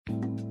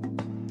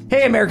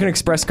Hey, American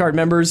Express card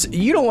members,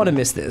 you don't want to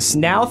miss this.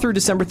 Now through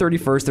December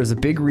 31st, there's a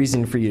big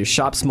reason for you to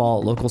shop small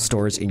at local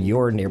stores in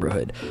your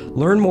neighborhood.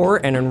 Learn more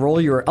and enroll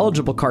your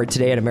eligible card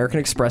today at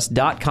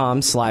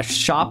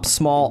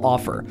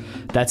americanexpress.com/shop-small-offer.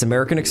 That's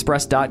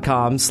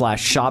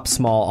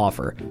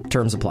americanexpress.com/shop-small-offer.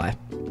 Terms apply.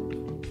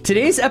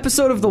 Today's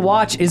episode of The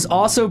Watch is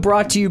also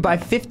brought to you by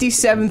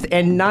 57th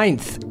and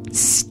 9th,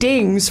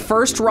 Sting's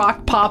first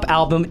rock pop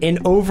album in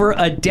over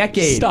a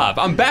decade. Stop,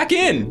 I'm back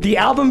in! The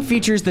album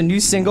features the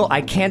new single,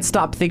 I Can't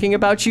Stop Thinking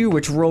About You,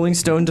 which Rolling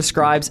Stone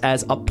describes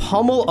as a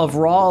pummel of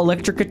raw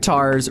electric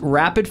guitars,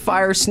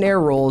 rapid-fire snare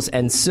rolls,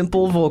 and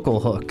simple vocal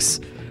hooks.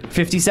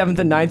 57th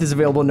and 9th is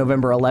available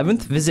November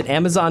 11th. Visit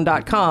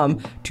Amazon.com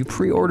to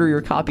pre-order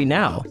your copy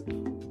now.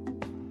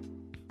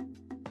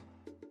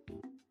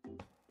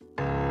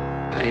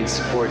 I need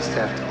support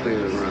staff to clear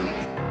the room.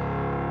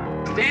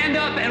 Stand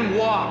up and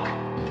walk.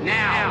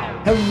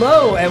 Now.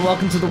 Hello and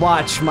welcome to The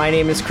Watch. My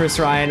name is Chris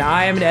Ryan.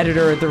 I am an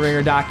editor at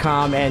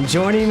TheRinger.com, and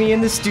joining me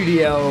in the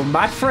studio,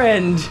 my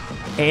friend,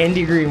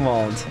 Andy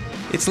Greenwald.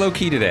 It's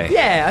low-key today.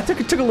 Yeah, I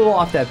took a little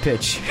off that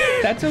pitch.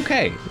 That's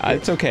okay.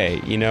 It's okay.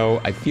 You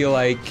know, I feel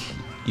like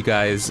you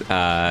guys,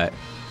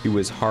 it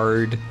was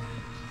hard.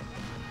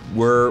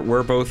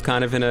 We're both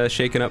kind of in a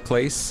shaken-up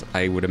place.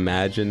 I would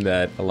imagine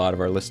that a lot of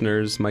our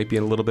listeners might be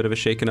in a little bit of a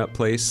shaken-up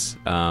place.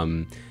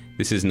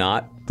 This is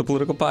not the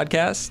political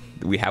podcast.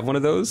 We have one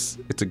of those.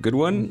 It's a good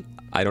one.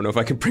 I don't know if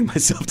I can bring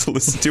myself to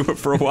listen to it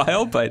for a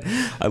while, but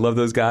I love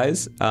those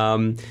guys.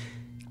 I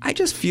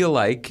just feel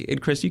like, and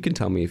Chris, you can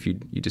tell me if you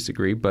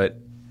disagree, but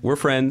we're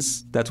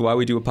friends. That's why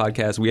we do a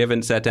podcast. We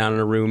haven't sat down in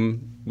a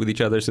room with each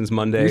other since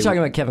Monday. You're talking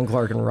about Kevin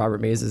Clark and Robert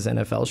Mays'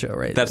 NFL show,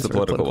 right? That's the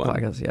political one.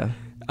 Podcast, yeah.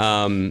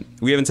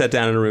 We haven't sat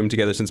down in a room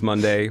together since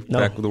Monday,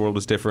 back when the world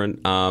was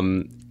different.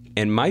 And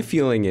my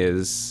feeling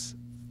is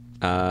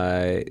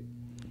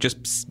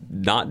just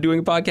not doing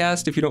a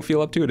podcast if you don't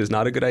feel up to it is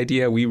not a good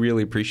idea. We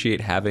really appreciate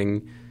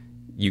having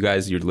you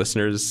guys, your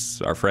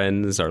listeners, our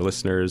friends, our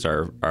listeners,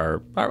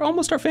 our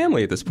almost our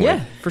family at this point.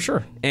 Yeah, for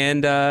sure.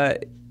 And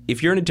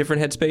if you're in a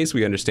different headspace,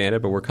 we understand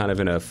it, but we're kind of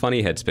in a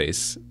funny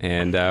headspace,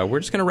 and we're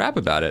just going to rap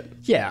about it.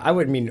 Yeah, I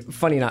wouldn't mean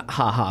funny, not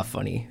ha-ha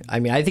funny. I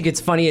mean, I think it's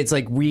funny. It's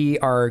like we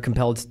are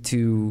compelled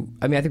to,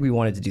 I mean, I think we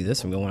wanted to do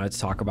this, and we wanted to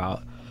talk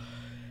about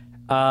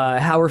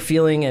how we're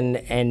feeling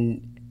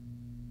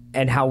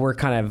and how we're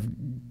kind of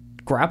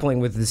grappling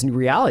with this new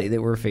reality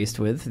that we're faced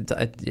with.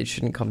 It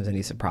shouldn't come as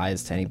any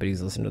surprise to anybody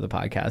who's listened to the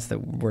podcast that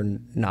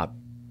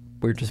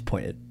we're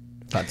disappointed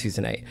about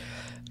Tuesday night.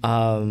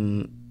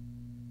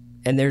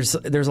 And there's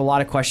a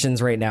lot of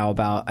questions right now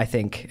about, I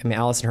mean,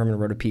 Allison Herman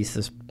wrote a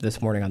piece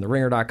this morning on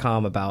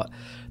TheRinger.com about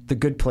The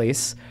Good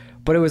Place,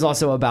 but it was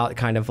also about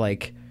kind of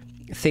like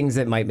things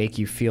that might make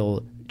you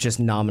feel just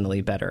nominally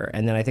better.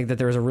 And then I think that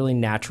there's a really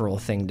natural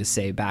thing to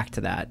say back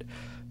to that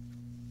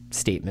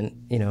statement.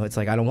 You know, it's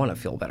like, I don't want to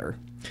feel better.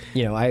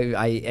 You know,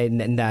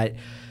 and that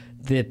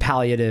the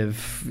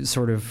palliative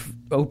sort of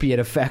opiate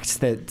effects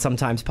that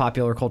sometimes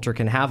popular culture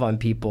can have on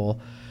people.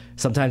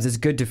 Sometimes it's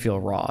good to feel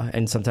raw,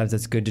 and sometimes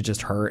it's good to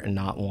just hurt and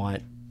not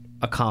want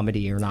a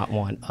comedy or not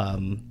want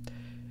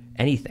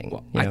anything.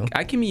 Well, you know?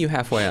 I can meet you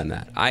halfway on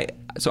that.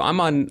 So I'm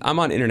on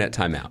internet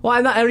timeout.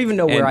 Well, I don't even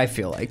know where I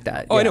feel like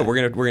that. Oh, yeah. I know.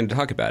 We're gonna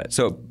talk about it.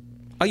 So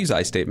I'll use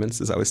I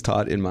statements as I was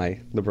taught in my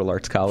liberal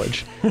arts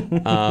college.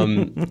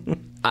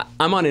 I'm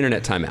on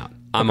internet timeout.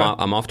 I'm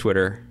off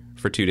Twitter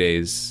for 2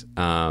 days.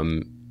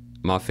 I'm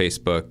off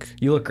Facebook.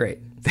 You look great.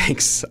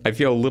 Thanks. I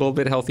feel a little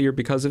bit healthier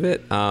because of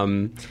it.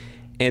 And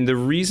the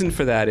reason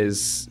for that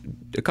is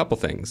a couple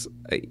things.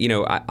 You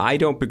know, I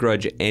don't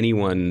begrudge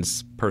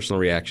anyone's personal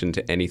reaction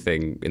to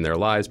anything in their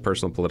lives,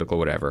 personal, political,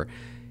 whatever.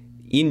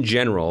 In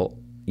general,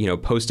 you know,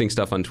 posting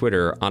stuff on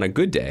Twitter on a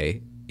good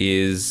day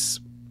is,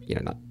 you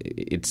know,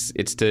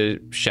 it's to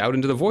shout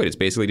into the void. It's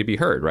basically to be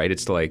heard, right?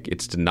 It's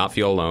to not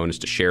feel alone. It's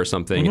to share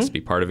something. Mm-hmm. It's to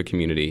be part of a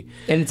community.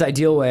 In its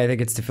ideal way, I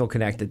think it's to feel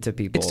connected to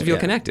people. It's to feel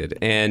connected,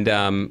 and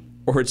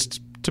or it's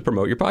to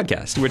promote your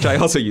podcast, which I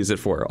also use it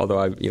for. Although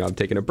I'm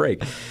taking a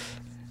break.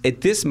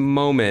 At this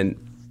moment,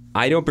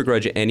 I don't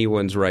begrudge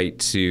anyone's right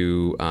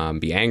to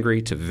be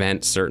angry, to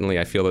vent. Certainly,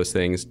 I feel those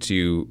things.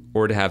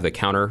 Or to have the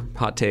counter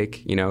hot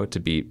take. You know, to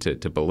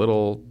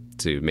belittle,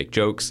 to make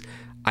jokes.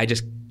 I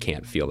just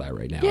can't feel that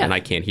right now, and I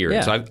can't hear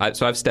it. So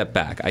I've stepped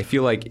back. I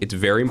feel like it's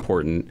very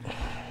important.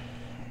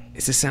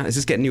 Is this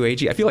getting new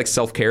agey? I feel like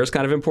self-care is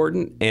kind of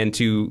important. And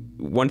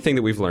one thing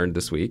that we've learned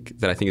this week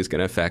that I think is going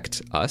to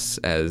affect us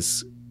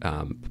as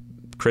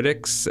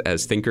critics,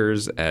 as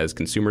thinkers, as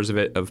consumers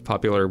of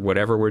popular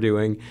whatever we're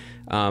doing,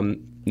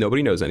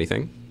 nobody knows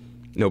anything.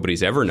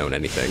 Nobody's ever known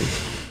anything.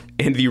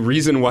 And the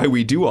reason why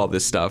we do all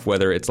this stuff,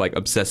 whether it's like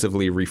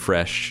obsessively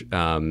refresh,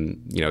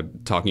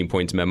 talking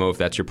points memo, if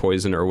that's your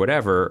poison or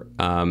whatever,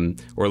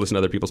 or listen to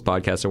other people's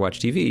podcasts or watch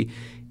TV,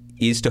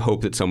 is to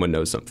hope that someone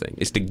knows something,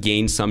 is to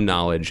gain some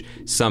knowledge,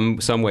 some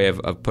way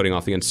of putting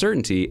off the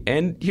uncertainty.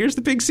 And here's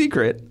the big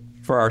secret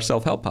for our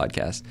self-help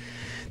podcast.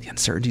 The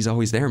uncertainty's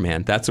always there,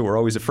 man. That's what we're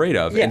always afraid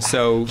of. Yeah. And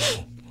so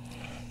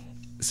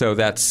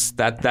that's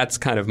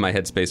kind of my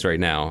headspace right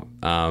now.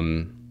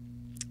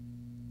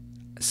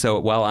 So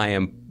while I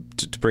am,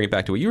 to bring it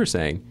back to what you were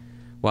saying,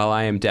 while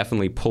I am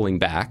definitely pulling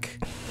back,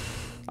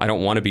 I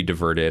don't want to be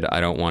diverted. I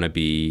don't want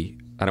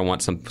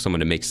someone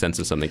to make sense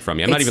of something from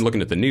me. I'm not even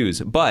looking at the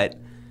news. But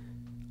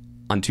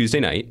on Tuesday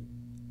night,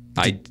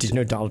 Did you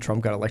know Donald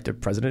Trump got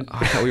elected president?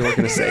 I thought we weren't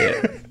going to say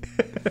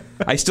it.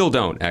 I still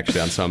don't,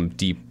 actually, on some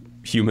deep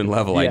human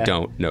level. Yeah. I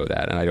don't know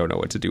that, and I don't know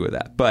what to do with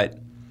that. But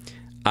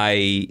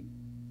I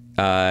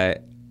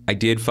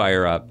did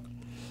fire up,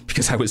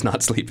 because I was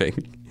not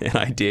sleeping, and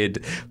I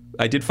did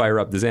fire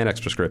up the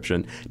Xanax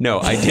prescription. No,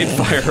 I did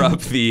fire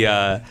up the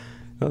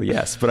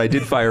I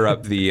did fire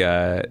up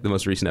the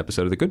most recent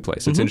episode of The Good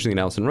Place. It's interesting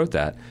that Allison wrote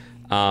that.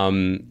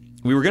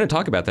 We were going to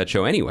talk about that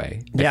show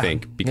anyway, I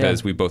think,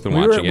 because we've both been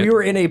watching it. We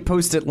were in a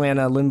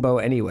post-Atlanta limbo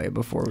anyway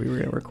before we were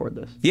going to record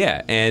this.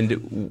 Yeah,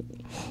 and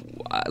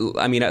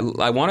I mean,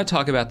 I want to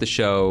talk about the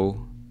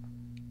show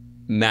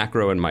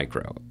macro and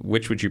micro.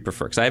 Which would you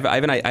prefer? Because I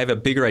have a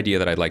bigger idea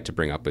that I'd like to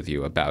bring up with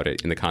you about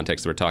it in the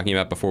context that we're talking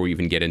about before we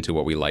even get into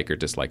what we like or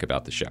dislike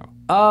about the show.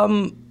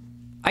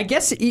 I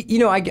guess,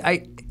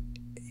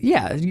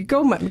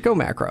 go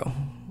macro.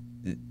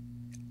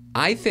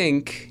 I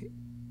think...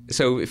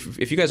 So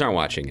if you guys aren't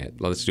watching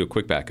it, let's do a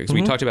quick back, because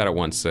we talked about it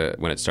once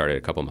when it started a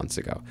couple months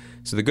ago.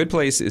 So The Good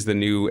Place is the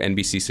new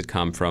NBC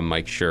sitcom from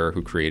Mike Schur,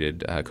 who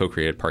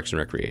co-created Parks and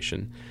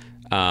Recreation.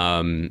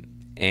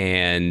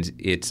 And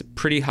it's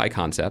pretty high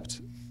concept.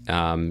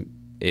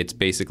 It's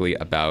basically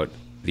about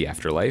the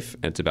afterlife,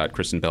 and it's about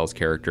Kristen Bell's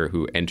character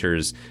who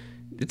enters,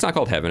 it's not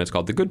called heaven, it's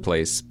called The Good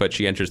Place, but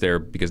she enters there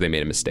because they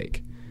made a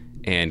mistake.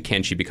 And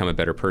can she become a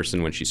better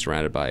person when she's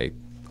surrounded by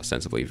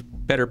ostensibly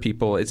better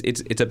people?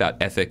 It's about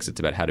ethics.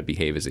 It's about how to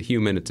behave as a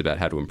human. It's about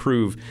how to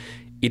improve.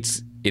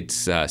 It's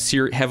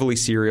heavily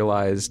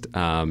serialized.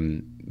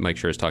 Mike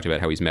Schur has talked about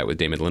how he's met with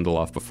Damon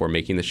Lindelof before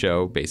making the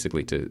show,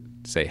 basically to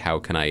say, how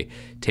can I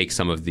take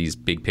some of these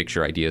big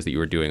picture ideas that you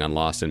were doing on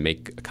Lost and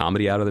make a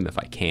comedy out of them if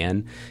I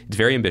can? It's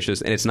very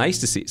ambitious, and it's nice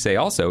to say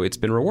also it's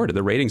been rewarded.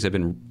 The ratings have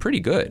been pretty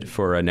good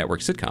for a network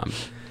sitcom.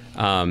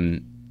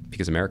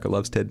 Because America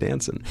loves Ted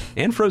Danson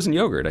and frozen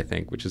yogurt, I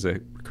think, which is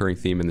a recurring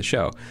theme in the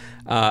show.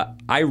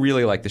 I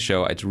really like the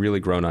show. It's really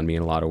grown on me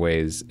in a lot of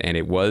ways, and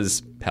it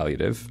was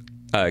palliative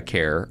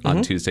care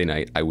on Tuesday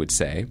night, I would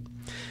say.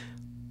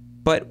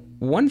 But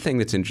one thing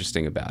that's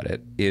interesting about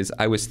it is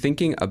I was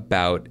thinking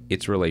about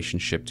its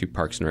relationship to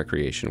Parks and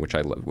Recreation, which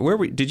I love.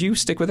 Did you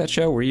stick with that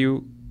show? Were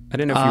you? I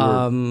didn't know if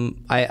you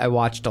were. I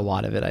watched a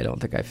lot of it. I don't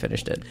think I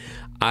finished it.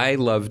 I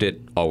loved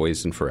it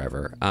always and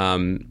forever.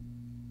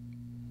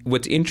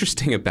 What's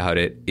interesting about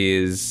it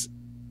is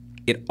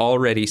it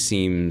already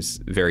seems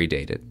very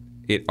dated.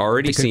 It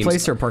already seems... The Good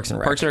Place or Parks and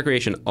Rec? Parks and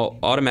Recreation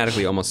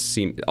automatically almost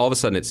seem... All of a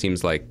sudden it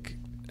seems like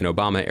an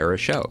Obama-era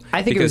show.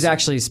 I think it was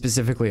actually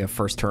specifically a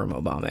first-term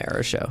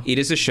Obama-era show. It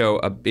is a show...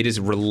 it is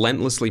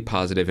relentlessly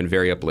positive and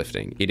very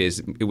uplifting.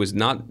 It was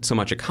not so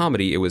much a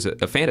comedy, it was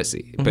a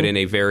fantasy, but in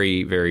a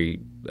very, very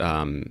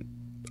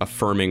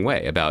affirming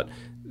way about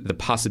the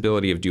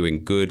possibility of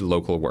doing good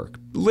local work,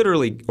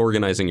 literally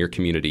organizing your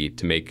community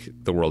to make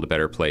the world a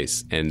better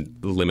place, and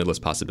the limitless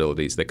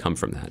possibilities that come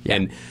from that. Yeah.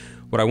 And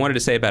what I wanted to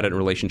say about it in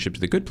relationship to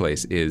The Good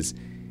Place is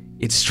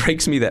it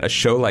strikes me that a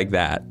show like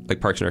that, like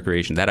Parks and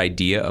Recreation, that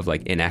idea of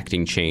like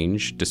enacting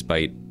change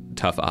despite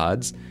tough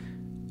odds,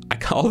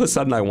 all of a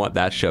sudden I want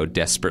that show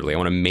desperately. I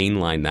want to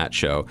mainline that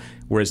show.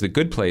 Whereas The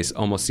Good Place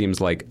almost seems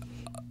like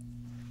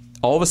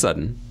all of a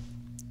sudden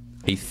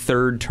a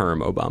third-term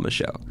Obama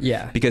show.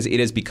 Yeah. Because it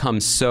has become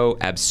so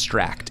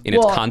abstract in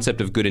its concept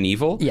of good and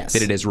evil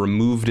that it has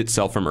removed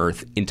itself from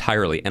Earth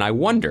entirely. And I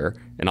wonder,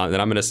 and I'm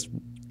going to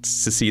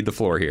secede the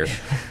floor here,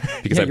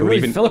 because I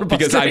believe in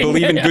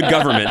good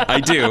government. I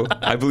do.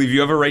 I believe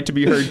you have a right to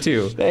be heard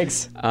too.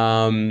 Thanks.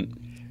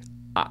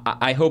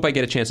 I hope I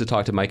get a chance to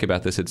talk to Mike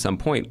about this at some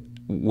point,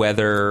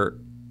 whether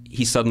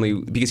he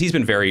suddenly, because he's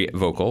been very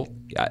vocal.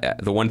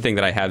 The one thing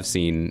that I have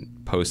seen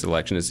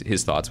post-election is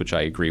his thoughts, which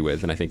I agree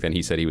with, and I think then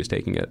he said he was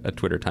taking a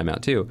Twitter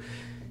timeout too.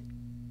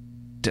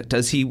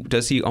 Does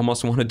he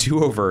almost want to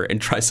do-over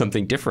and try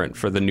something different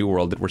for the new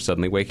world that we're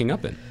suddenly waking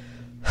up in?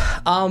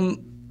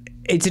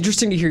 It's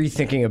interesting to hear you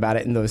thinking about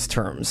it in those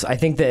terms. I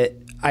think that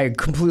I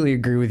completely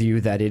agree with you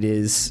that it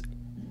is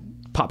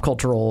pop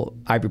cultural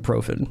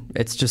ibuprofen.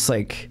 It's just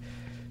like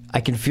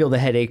I can feel the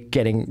headache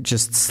getting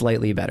just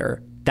slightly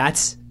better.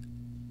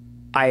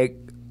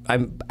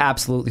 I'm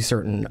absolutely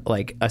certain,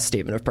 like, a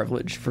statement of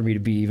privilege for me to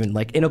be even,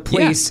 like, in a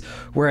place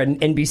where an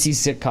NBC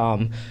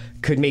sitcom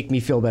could make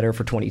me feel better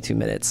for 22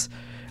 minutes.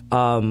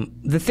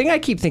 The thing I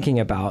keep thinking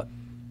about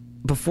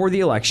before the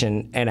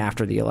election and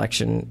after the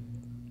election,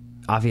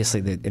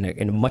 obviously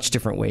in much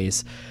different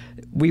ways,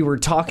 we were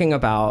talking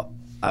about,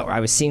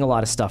 I was seeing a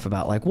lot of stuff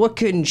about, like, what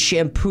can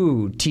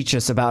Shampoo teach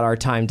us about our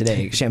time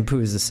today? Shampoo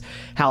is this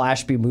Hal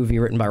Ashby movie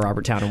written by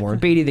Robert Town and Warren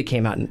Beatty that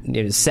came out, and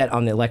it was set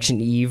on the election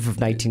eve of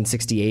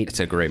 1968. It's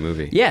a great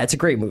movie. Yeah, it's a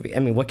great movie. I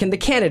mean, what can The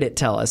Candidate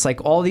tell us?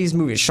 Like, all these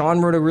movies.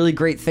 Sean wrote a really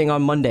great thing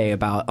on Monday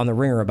on The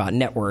Ringer about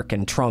network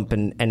and Trump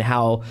and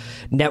how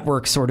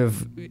network sort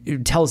of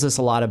tells us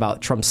a lot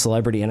about Trump's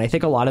celebrity. And I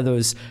think a lot of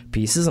those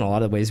pieces and a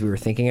lot of the ways we were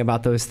thinking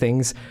about those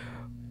things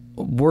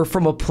we're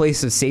from a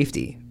place of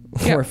safety.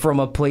 Yeah. We're from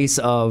a place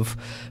of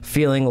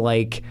feeling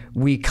like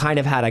we kind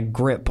of had a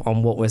grip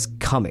on what was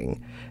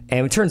coming.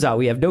 And it turns out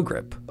we have no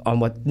grip on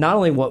not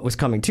only what was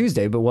coming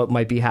Tuesday, but what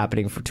might be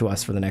happening to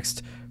us for the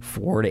next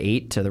 4 to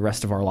 8 to the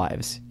rest of our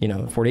lives.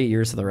 4 to 8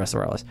 years to the rest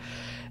of our lives.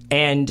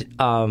 And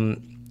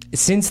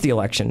since the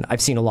election, I've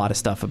seen a lot of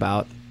stuff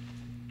about,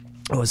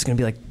 it's going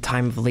to be like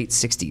time of the late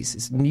 60s.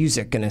 Is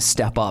music going to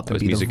step up?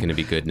 Is music going to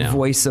be good now?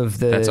 Voice of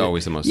the... That's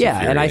always the most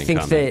and I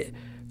think comment. that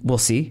we'll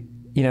see.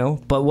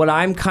 But what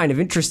I'm kind of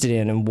interested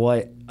in and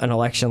what an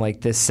election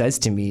like this says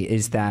to me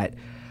is that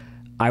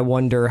I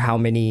wonder how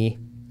many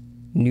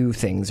new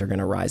things are going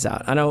to rise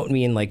out. I don't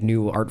mean like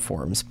new art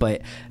forms,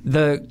 but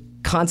the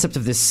concept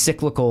of this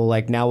cyclical,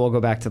 like now we'll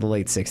go back to the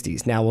late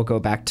 60s. Now we'll go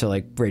back to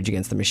like Rage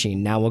Against the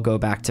Machine. Now we'll go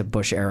back to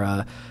Bush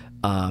era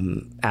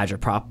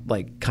agitprop,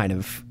 like kind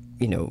of,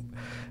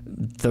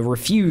 the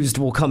refused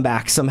will come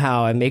back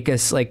somehow and make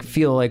us like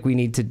feel like we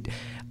need to.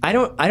 I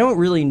don't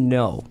really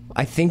know.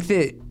 I think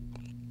that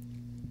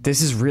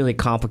this is really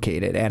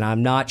complicated, and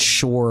I'm not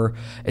sure,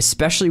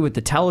 especially with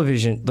the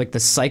television, like the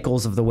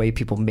cycles of the way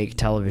people make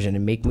television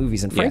and make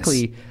movies, and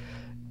frankly,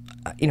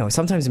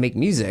 sometimes make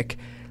music.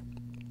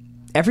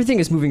 Everything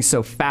is moving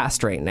so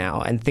fast right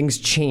now, and things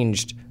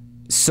changed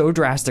so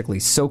drastically,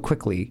 so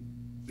quickly,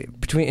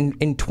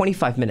 in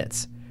 25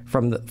 minutes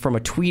from a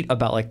tweet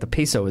about like the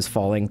peso is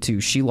falling to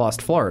she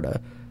lost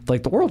Florida.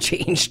 Like the world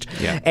changed,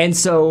 and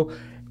so.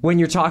 When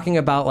you're talking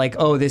about like,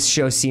 oh, this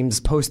show seems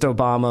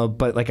post-Obama,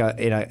 but like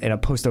in a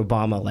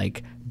post-Obama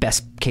like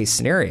best case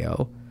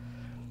scenario,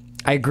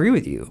 I agree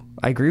with you.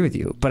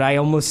 But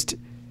I'm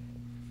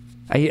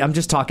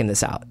just talking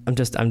this out. I'm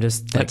just.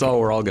 That's all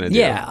we're all gonna do.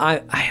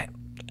 Yeah.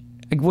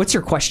 What's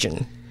your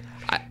question?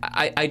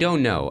 I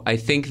don't know. I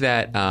think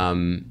that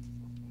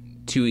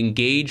to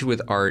engage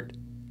with art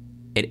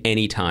at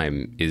any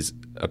time is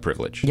a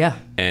privilege. Yeah.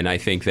 And I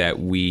think that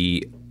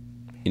we,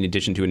 in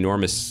addition to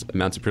enormous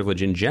amounts of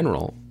privilege in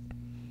general,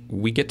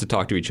 we get to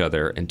talk to each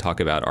other and talk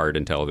about art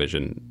and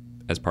television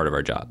as part of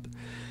our job.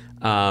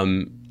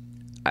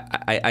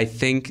 I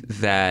think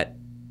that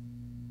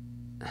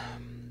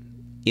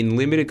in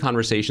limited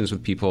conversations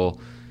with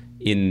people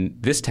in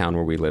this town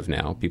where we live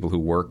now, people who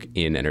work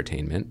in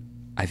entertainment,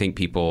 I think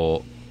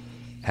people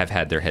have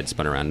had their heads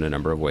spun around in a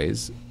number of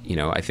ways.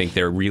 I think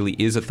there really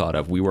is a thought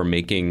of we were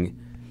making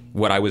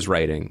what I was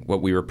writing,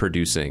 what we were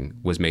producing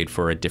was made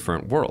for a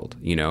different world.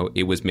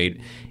 It was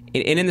made,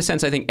 and in the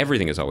sense, I think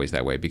everything is always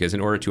that way because in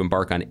order to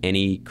embark on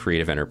any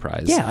creative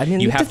enterprise,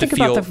 you have to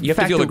feel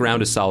the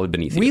ground is solid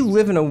beneath you. We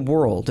live in a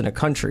world, in a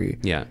country,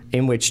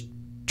 in which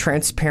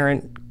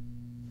Transparent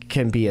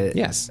can be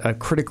a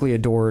critically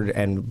adored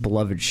and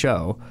beloved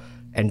show,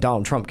 and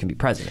Donald Trump can be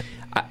president.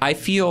 I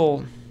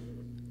feel.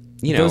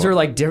 Those are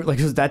like different. Like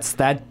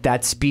that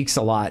speaks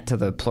a lot to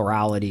the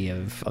plurality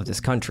of this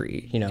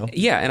country.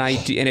 Yeah,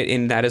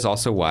 and that is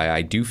also why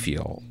I do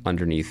feel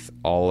underneath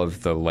all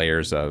of the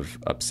layers of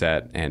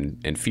upset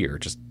and fear.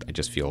 I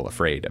just feel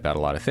afraid about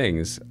a lot of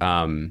things.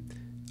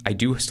 I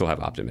do still have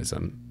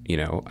optimism.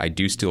 I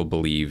do still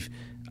believe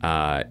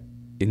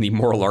in the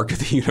moral arc of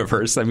the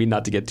universe. I mean,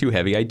 not to get too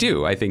heavy, I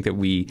do. I think that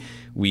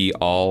we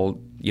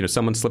all.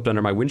 Someone slipped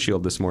under my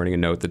windshield this morning a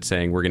note that's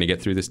saying we're going to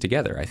get through this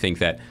together. I think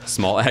that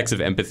small acts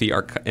of empathy,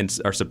 our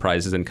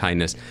surprises and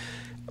kindness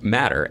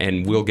matter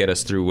and will get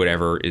us through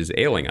whatever is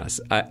ailing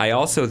us. I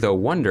also, though,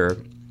 wonder,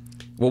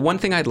 one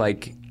thing I'd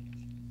like,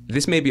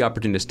 this may be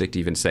opportunistic to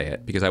even say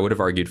it, because I would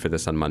have argued for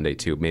this on Monday,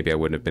 too. Maybe I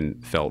wouldn't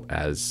have felt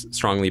as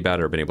strongly about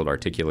it or been able to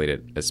articulate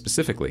it as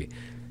specifically.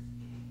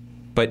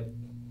 But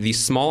these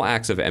small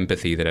acts of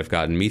empathy that have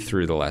gotten me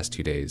through the last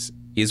 2 days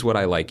is what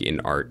I like in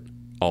art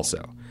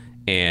also.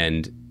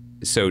 And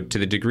so to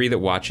the degree that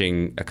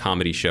watching a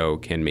comedy show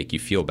can make you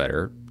feel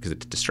better because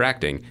it's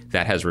distracting,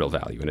 that has real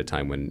value in a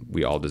time when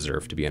we all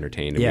deserve to be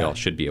entertained and we all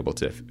should be able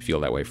to feel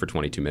that way for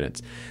 22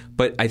 minutes.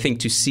 But I think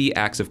to see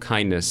acts of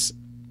kindness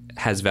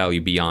has value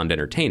beyond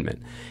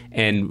entertainment.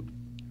 And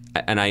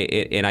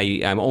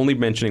I'm only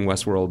mentioning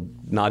Westworld,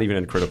 not even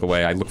in a critical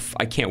way.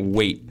 I can't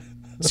wait.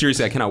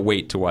 Seriously, I cannot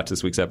wait to watch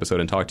this week's episode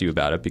and talk to you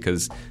about it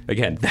because,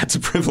 again, that's a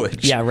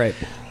privilege. Yeah, right.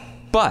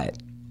 But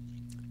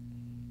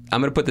I'm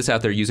going to put this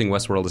out there using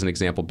Westworld as an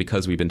example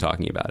because we've been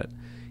talking about it.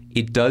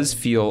 It does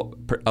feel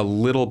a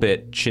little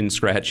bit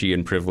chin-scratchy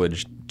and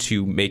privileged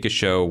to make a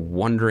show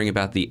wondering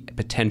about the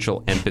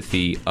potential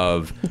empathy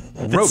of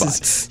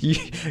robots.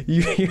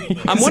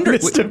 I'm wondering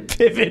to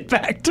pivot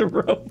back to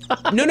robots.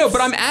 No,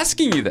 but I'm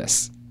asking you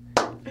this.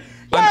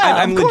 Yeah,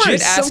 I'm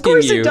legit asking you.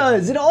 Of course it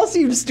does. It all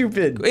seems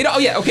stupid.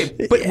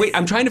 Okay. But wait,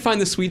 I'm trying to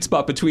find the sweet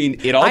spot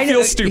between it all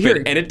feels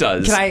stupid and it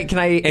does. Can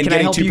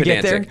I help you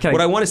get there?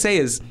 What I want to say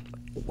is,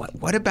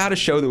 what about a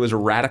show that was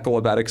radical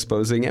about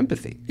exposing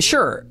empathy?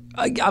 Sure.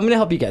 I'm going to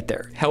help you get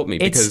there. Help me,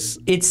 because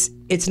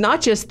it's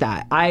not just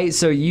that.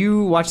 So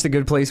you watched The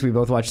Good Place. We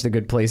both watched The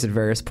Good Place at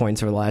various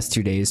points over the last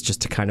 2 days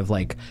just to kind of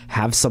like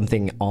have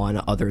something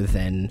on other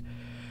than,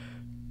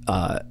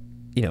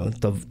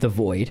 the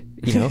void,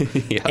 Yeah.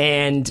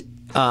 And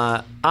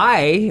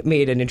I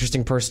made an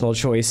interesting personal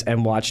choice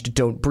and watched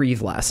Don't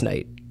Breathe last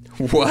night.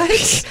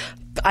 What?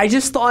 I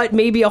just thought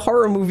maybe a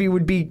horror movie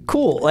would be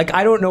cool. Like,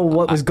 I don't know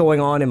what was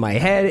going on in my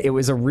head. It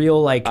was a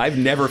real, like... I've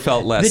never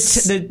felt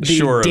less the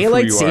sure of who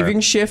daylight you saving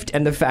are. shift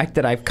and the fact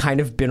that I've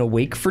kind of been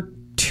awake for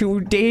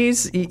 2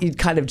 days, it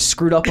kind of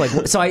screwed up.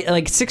 Like, so I,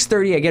 like,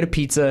 6:30, I get a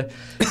pizza,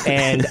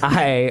 and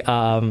I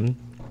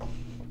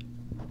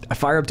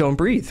fire up Don't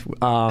Breathe.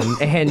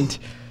 And...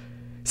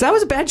 So that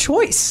was a bad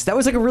choice. That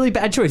was like a really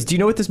bad choice. Do you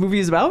know what this movie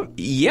is about?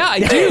 Yeah, I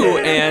do.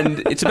 And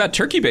it's about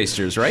turkey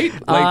basters, right?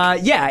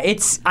 Yeah,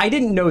 I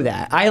didn't know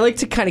that. I like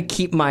to kind of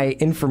keep my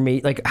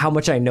information, like how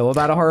much I know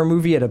about a horror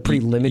movie at a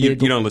pretty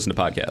limited... You don't listen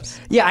to podcasts.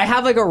 Yeah, I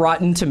have like a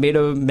Rotten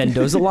Tomato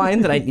Mendoza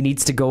line that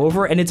needs to go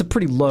over, and it's a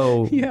pretty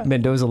low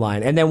Mendoza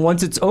line. And then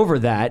once it's over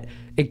that,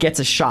 it gets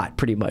a shot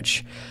pretty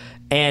much.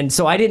 And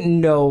so I didn't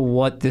know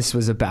what this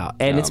was about.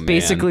 And it's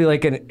basically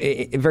like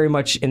very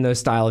much in the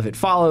style of It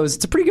Follows.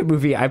 It's a pretty good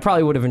movie. I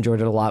probably would have enjoyed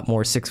it a lot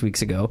more 6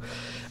 weeks ago,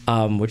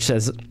 which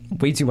says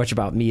way too much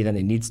about me than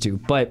it needs to.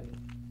 But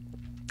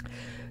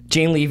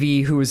Jane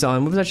Levy, who was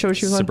on, what was that show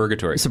she was on?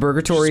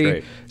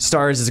 Suburgatory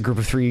stars as a group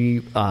of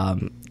 3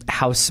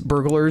 house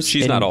burglars.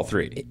 She's not all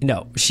 3.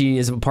 No, she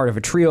is a part of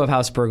a trio of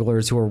house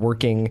burglars who are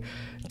working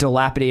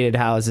dilapidated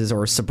houses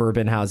or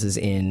suburban houses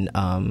in...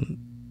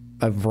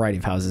 a variety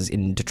of houses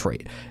in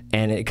Detroit,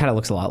 and it kind of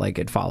looks a lot like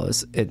It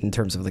Follows in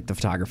terms of like the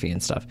photography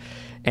and stuff.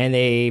 And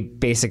they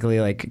basically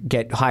like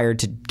get hired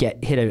to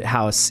hit a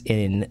house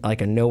in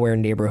like a nowhere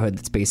neighborhood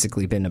that's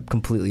basically been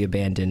completely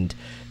abandoned.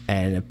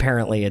 And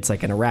apparently it's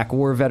like an Iraq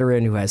war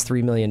veteran who has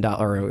 $3 million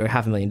or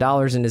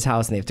 $500,000 in his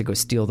house, and they have to go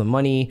steal the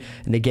money.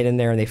 And they get in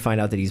there and they find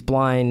out that he's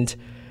blind,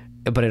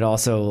 but it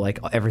also like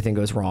everything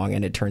goes wrong,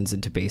 and it turns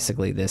into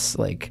basically this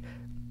like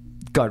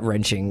gut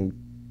wrenching,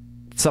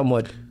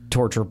 somewhat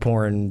torture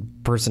porn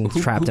person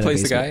trapped in a basement. Who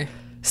plays the guy?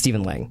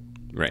 Stephen Lang.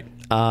 Right.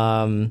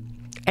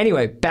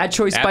 Anyway, bad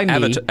choice by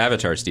me.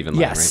 Avatar Stephen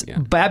Lang, yes, right?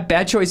 Yeah.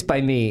 Bad choice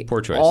by me.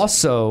 Poor choice.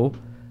 Also,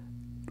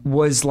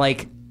 was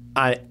like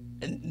I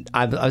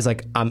was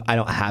like I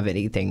don't have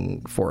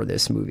anything for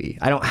this movie.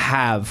 I don't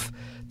have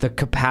the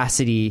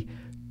capacity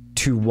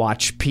to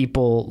watch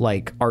people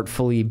like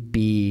artfully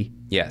be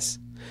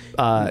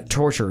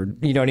tortured.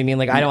 You know what I mean?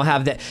 Like, I don't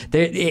have that.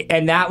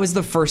 And that was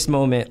the first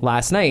moment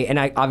last night. And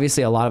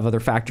obviously a lot of other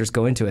factors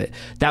go into it.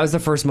 That was the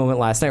first moment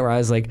last night where I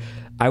was like,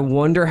 I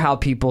wonder how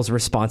people's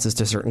responses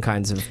to certain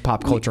kinds of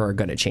pop culture are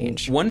going to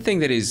change. One thing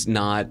that is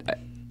not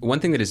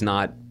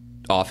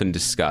often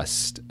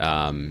discussed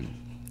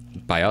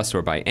by us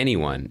or by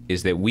anyone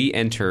is that we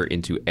enter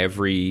into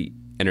every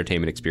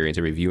entertainment experience,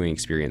 every viewing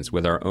experience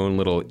with our own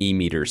little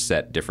e-meter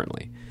set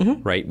differently,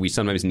 right? We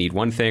sometimes need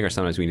one thing or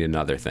sometimes we need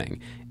another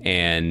thing.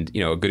 And,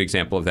 you know, a good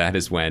example of that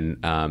is when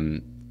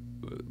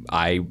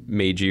I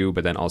made you,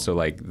 but then also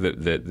like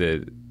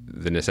the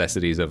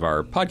necessities of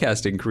our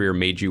podcasting career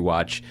made you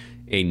watch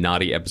a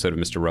naughty episode of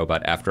Mr.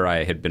 Robot after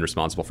I had been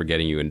responsible for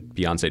getting you in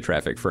Beyonce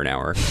traffic for an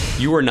hour.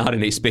 You were not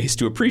in a space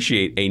to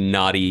appreciate a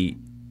naughty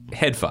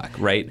headfuck,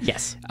 right?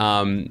 Yes.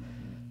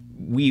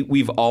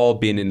 We've all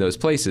been in those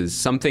places.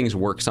 Some things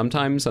work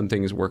sometimes, some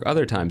things work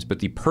other times, but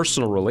the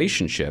personal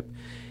relationship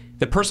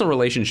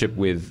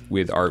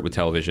with art, with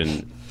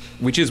television,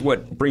 which is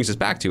what brings us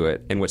back to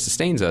it and what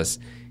sustains us,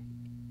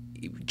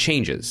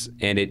 changes,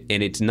 and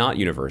it's not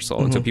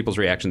universal, and so people's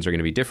reactions are going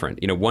to be different.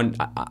 You know,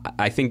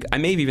 I think I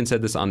may have even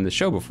said this on the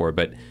show before,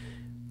 but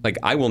like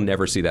I will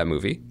never see that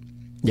movie.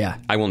 Yeah.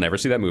 I will never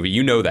see that movie.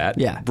 You know that.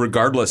 Yeah.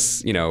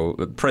 Regardless, you know,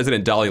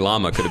 President Dalai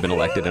Lama could have been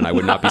elected and I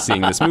would not be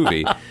seeing this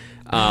movie.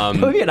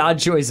 It would be an odd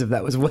choice if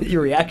that was what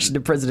your reaction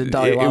to President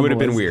Dalai Lama was. It would have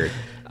been weird.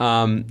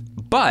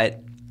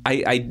 But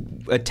I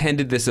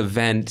attended this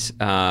event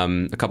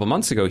a couple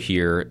months ago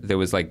here. There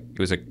was like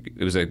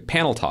it was a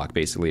panel talk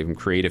basically of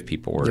creative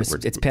people.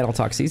 It's panel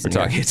talk season.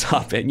 We're talking it's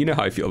hot, and you know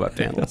how I feel about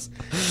panels.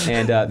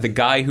 And the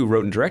guy who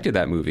wrote and directed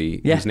that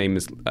movie, whose name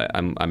is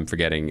I'm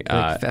forgetting,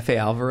 like Fefe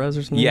Alvarez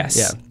or something.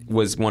 Yes,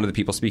 was one of the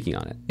people speaking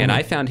on it, and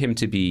I found him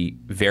to be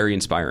very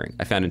inspiring.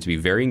 I found him to be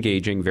very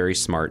engaging, very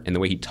smart, and the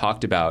way he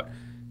talked about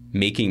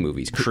making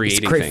movies,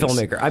 creating He's a great things.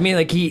 filmmaker. I mean,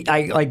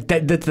 like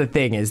that's the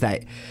thing is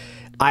that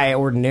I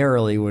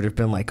ordinarily would have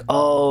been like,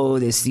 oh,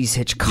 these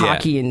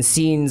Hitchcockian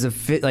scenes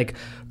of like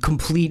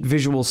complete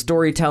visual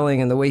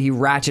storytelling and the way he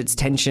ratchets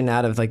tension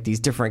out of like these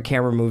different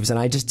camera moves, and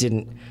I just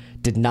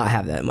did not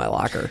have that in my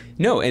locker.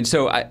 No, and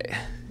so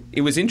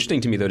it was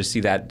interesting to me though to see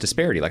that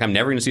disparity. Like I'm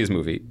never going to see his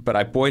movie,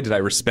 but boy did I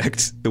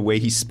respect the way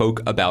he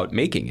spoke about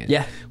making it.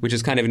 Yeah, which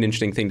is kind of an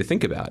interesting thing to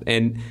think about.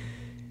 And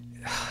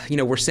you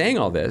know, we're saying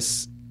all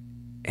this,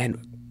 and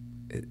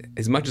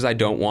as much as I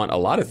don't want a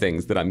lot of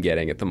things that I'm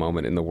getting at the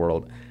moment in the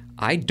world,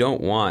 I don't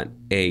want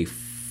a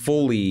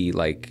fully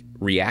like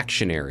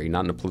reactionary,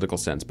 not in a political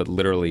sense, but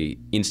literally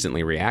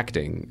instantly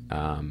reacting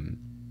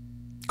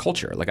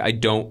culture. Like I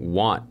don't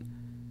want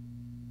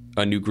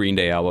a new Green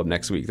Day album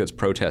next week that's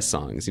protest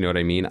songs. You know what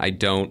I mean? I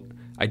don't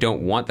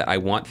want that. I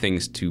want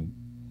things to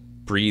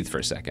breathe for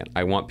a second.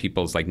 I want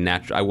people's like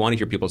I want to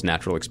hear people's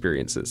natural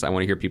experiences. I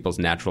want to hear people's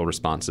natural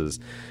responses.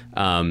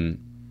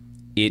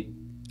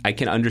 I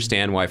can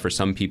understand why for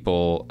some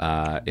people,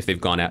 if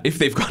they've gone out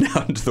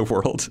into the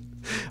world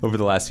over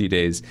the last few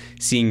days,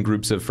 seeing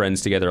groups of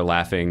friends together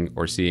laughing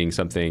or seeing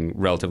something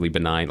relatively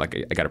benign, like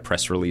I got a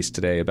press release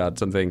today about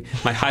something.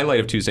 My highlight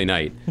of Tuesday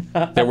night,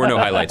 there were no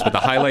highlights, but the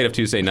highlight of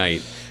Tuesday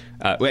night,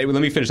 wait,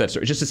 let me finish that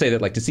story. Just to say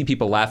that, like, to see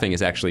people laughing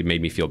has actually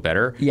made me feel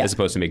better, as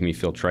opposed to making me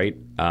feel trite,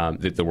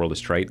 that the world is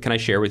trite. Can I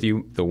share with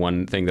you the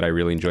one thing that I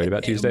really enjoyed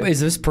about Tuesday? Is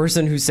this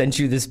person who sent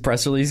you this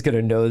press release going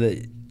to know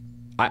that?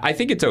 I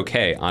think it's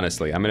okay,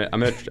 honestly. I'm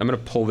gonna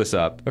pull this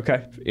up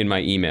in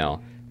my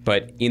email.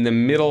 But in the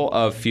middle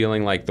of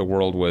feeling like the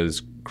world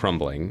was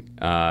crumbling,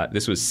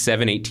 this was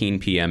 7:18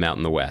 p.m. out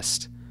in the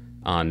West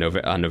on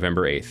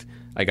November 8th.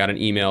 I got an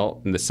email,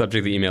 and the subject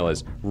of the email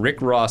is,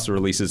 Rick Ross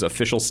releases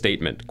official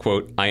statement,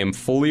 quote, "I am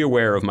fully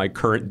aware of my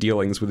current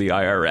dealings with the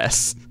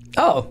IRS."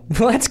 Oh,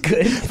 well, that's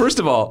good. First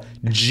of all,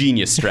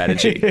 genius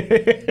strategy.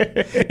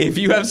 If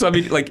you have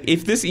somebody, like,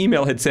 if this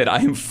email had said, "I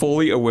am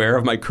fully aware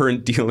of my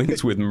current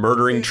dealings with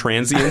murdering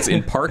transients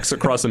in parks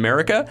across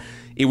America,"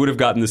 it would have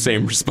gotten the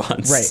same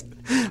response. Right.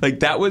 Like,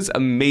 that was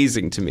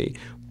amazing to me.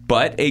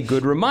 But a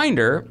good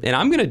reminder, and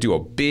I'm going to do a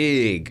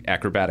big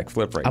acrobatic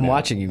flip right now. I'm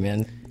watching you,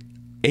 man.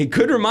 A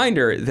good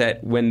reminder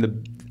that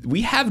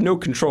we have no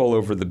control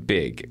over the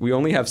big. We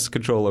only have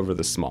control over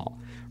the small.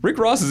 Rick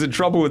Ross is in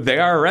trouble with the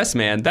IRS,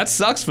 man. That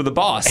sucks for the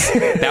boss.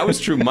 That was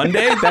true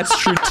Monday. That's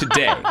true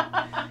today.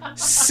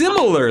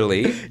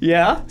 Similarly,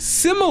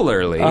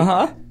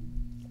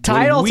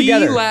 tie it all when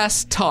together. we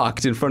last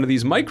talked in front of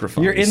these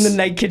microphones. You're in the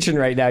night kitchen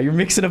right now. You're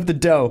mixing up the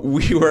dough.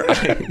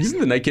 Isn't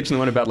the night kitchen the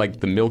one about, like,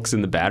 the milks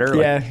in the batter?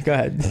 Yeah, like, go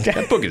ahead.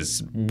 That book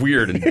is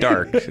weird and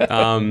dark.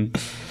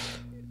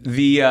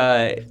 When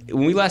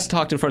we last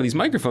talked in front of these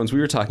microphones, we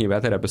were talking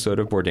about that episode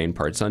of Bourdain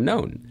Parts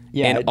Unknown.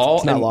 Yeah, and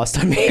it's not lost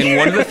on me. And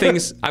one of the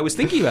things I was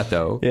thinking about,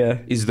 though, Yeah.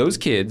 is those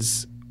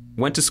kids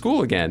went to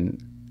school again.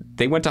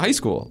 They went to high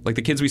school. Like,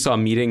 the kids we saw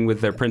meeting with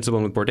their principal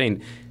and with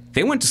Bourdain,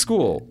 they went to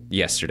school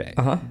yesterday.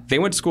 They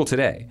went to school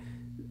today.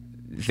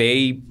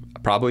 They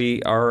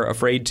probably are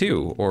afraid,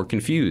 too, or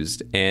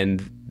confused.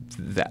 And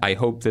I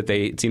hope that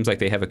it seems like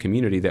they have a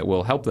community that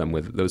will help them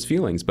with those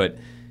feelings. But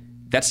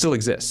that still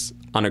exists.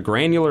 On a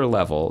granular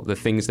level, the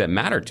things that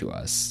matter to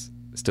us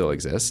still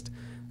exist.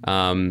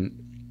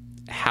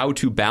 How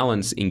to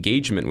balance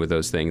engagement with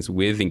those things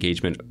with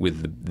engagement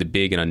with the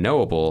big and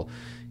unknowable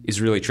is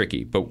really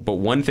tricky. But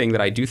one thing that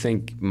I do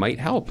think might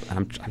help,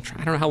 and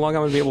I don't know how long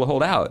I'm going to be able to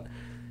hold out,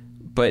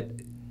 but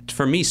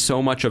for me,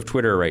 so much of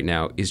Twitter right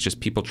now is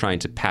just people trying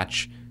to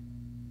patch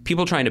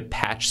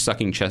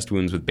sucking chest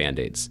wounds with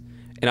Band-Aids.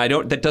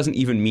 And that doesn't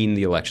even mean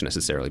the election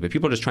necessarily, but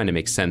people are just trying to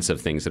make sense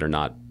of things that are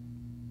not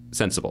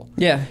sensible.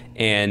 Yeah.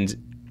 And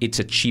it's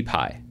a cheap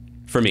high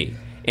for me.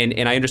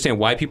 And I understand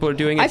why people are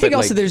doing it. I think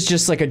also there's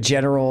just like a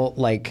general,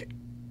 like,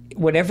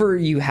 whenever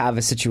you have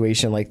a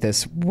situation like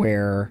this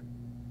where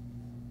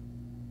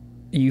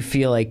you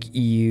feel like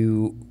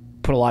you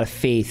put a lot of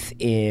faith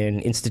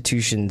in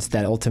institutions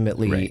that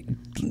ultimately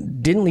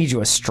didn't lead you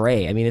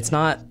astray. I mean, it's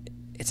not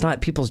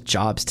people's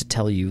jobs to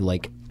tell you,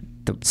 like,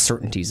 the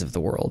certainties of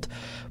the world.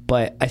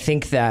 But I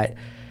think that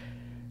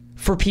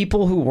for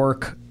people who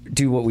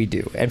do what we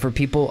do, and for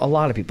a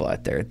lot of people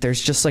out there,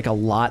 there's just, like, a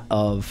lot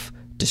of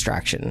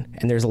distraction,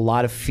 and there's a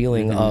lot of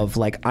feeling of,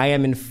 like, I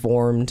am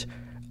informed,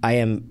 I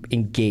am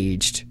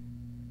engaged,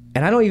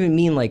 and I don't even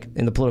mean, like,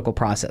 in the political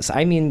process.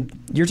 I mean,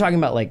 you're talking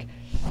about, like,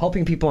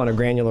 helping people on a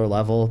granular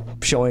level,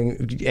 showing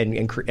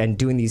and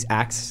doing these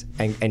acts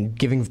and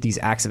giving these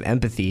acts of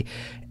empathy,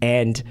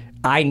 and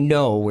I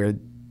know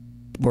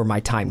where my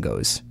time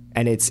goes,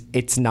 and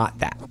it's not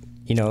that.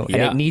 You know,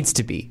 and it needs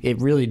to be. It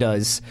really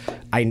does.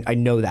 I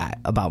know that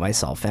about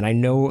myself, and I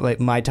know, like,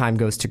 my time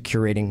goes to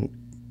curating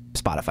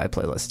Spotify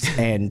playlists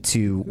and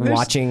to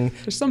watching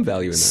there's some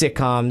value in that.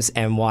 Sitcoms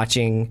and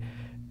watching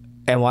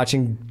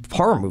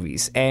horror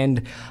movies.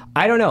 And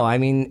I don't know. I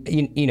mean,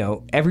 you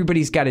know,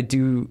 everybody's got to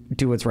do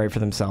what's right for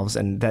themselves,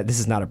 and that this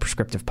is not a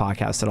prescriptive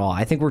podcast at all.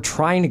 I think we're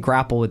trying to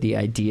grapple with the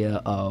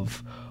idea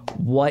of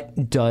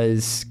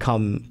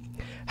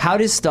how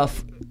does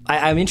stuff.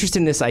 I'm interested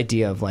in this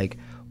idea of, like,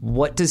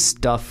 what does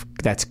stuff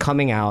that's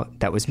coming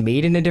out that was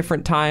made in a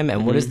different time,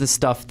 and what is the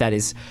stuff that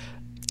is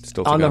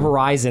still on the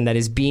horizon that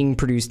is being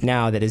produced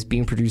now, that is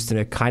being produced in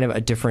a kind of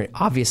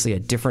obviously a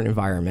different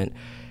environment?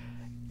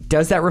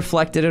 Does that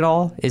reflect it at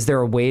all? Is there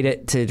a way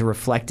to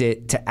reflect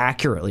it, to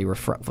accurately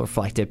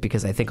reflect it?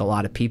 Because I think a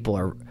lot of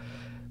people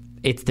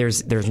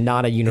there's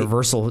not a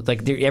universal,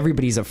 like,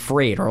 everybody's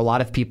afraid, or a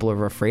lot of people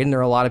are afraid, and there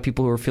are a lot of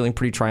people who are feeling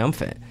pretty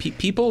triumphant.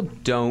 People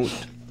don't.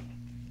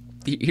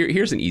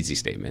 Here's an easy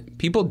statement.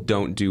 People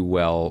don't do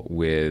well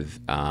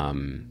with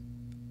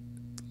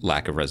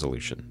lack of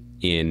resolution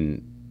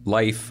in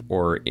life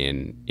or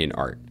in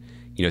art.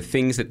 You know,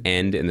 things that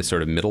end in the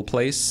sort of middle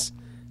place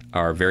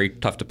are very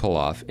tough to pull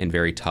off and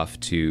very tough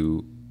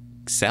to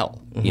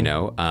sell. You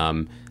know,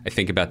 I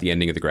think about the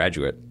ending of The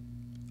Graduate,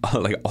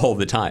 like, all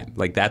the time.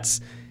 Like, that's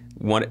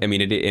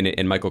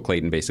and Michael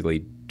Clayton basically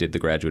did The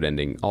Graduate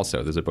ending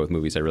also. Those are both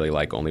movies I really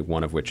like, only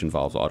one of which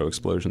involves auto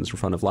explosions in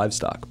front of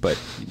livestock. But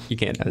you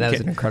can't... And that was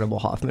an incredible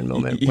Hoffman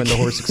moment when the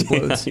horse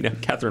explodes.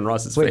 Catherine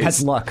Ross's Wait, face.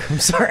 that's luck. I'm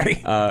sorry.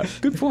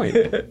 Good point.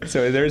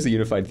 So there's a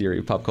unified theory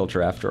of pop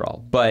culture after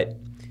all. But,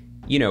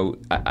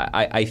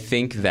 I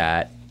think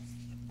that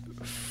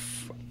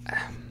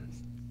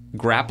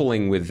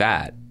grappling with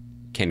that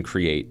can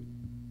create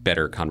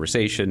better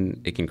conversation.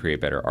 It can create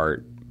better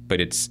art.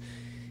 But it's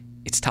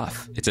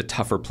tough. It's a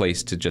tougher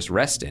place to just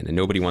rest in, and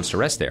nobody wants to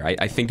rest there.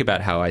 I think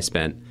about how I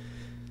spent...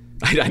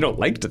 I don't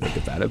like to think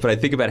about it, but I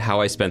think about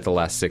how I spent the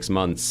last 6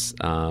 months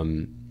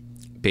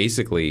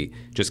basically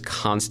just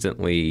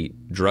constantly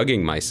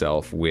drugging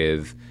myself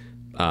with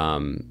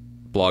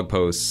blog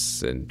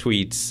posts and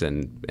tweets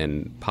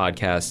and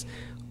podcasts,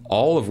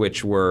 all of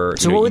which were...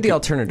 So what would the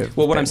alternative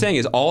Well, what be? I'm saying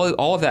is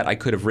all of that I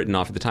could have written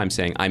off at the time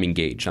saying, I'm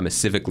engaged. I'm a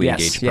civically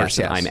engaged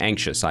person. Yes. I'm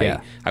anxious.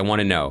 I want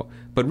to know.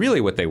 But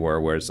really what they were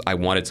was I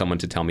wanted someone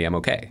to tell me I'm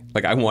okay.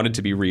 Like I wanted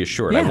to be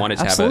reassured. I wanted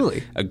to have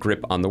a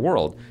grip on the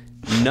world.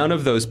 None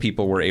of those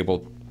people were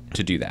able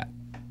to do that.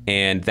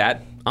 And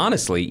that,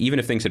 honestly, even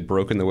if things had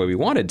broken the way we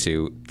wanted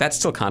to, that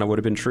still kind of would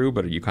have been true,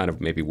 but you kind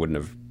of maybe wouldn't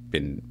have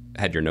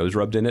had your nose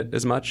rubbed in it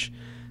as much.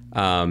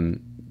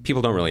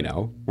 People don't really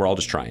know. We're all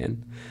just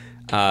trying.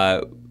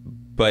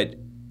 But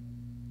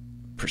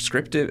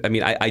prescriptive,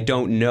 I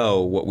don't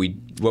know what we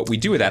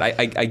do with that.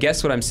 I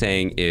guess what I'm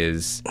saying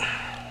is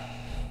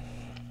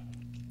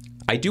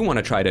I do want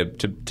to try to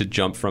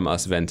jump from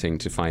us venting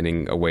to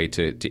finding a way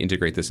to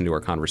integrate this into our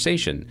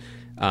conversation.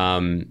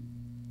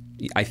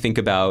 I think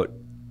about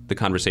the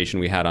conversation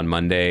we had on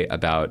Monday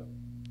about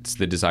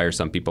the desire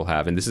some people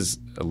have, and this is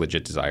a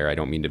legit desire, I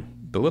don't mean to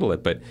belittle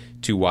it, but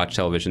to watch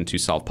television to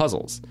solve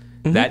puzzles.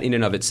 Mm-hmm. That in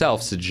and of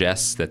itself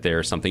suggests that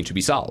there's something to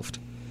be solved,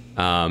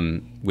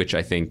 which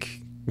I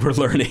think we're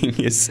learning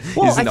is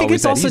well, I think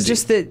it's also easy.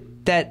 Just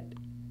that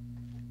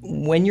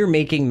when you're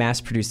making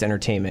mass-produced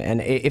entertainment,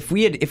 and if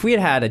we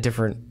had a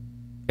different,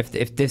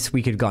 if this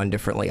week had gone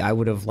differently, I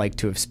would have liked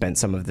to have spent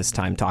some of this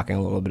time talking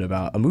a little bit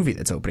about a movie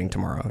that's opening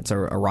tomorrow. It's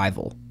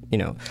Arrival,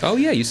 Oh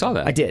yeah, you saw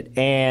that. I did,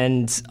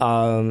 and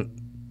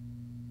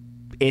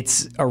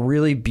it's a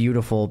really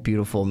beautiful,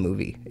 beautiful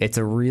movie. It's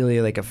a really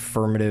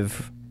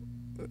affirmative.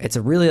 It's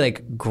a really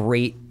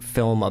great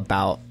film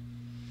about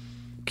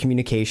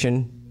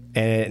communication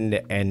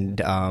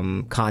and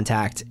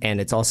contact, and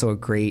it's also a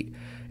great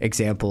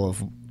example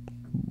of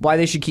why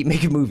they should keep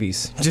making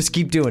movies. Just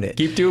keep doing it.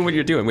 Keep doing what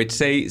you're doing.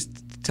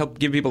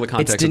 Give people the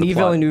context. It's Denis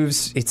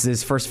Villeneuve's. It's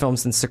his first film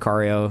since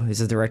Sicario. He's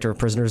the director of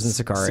Prisoners in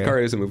Sicario.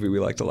 Sicario is a movie we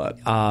liked a lot.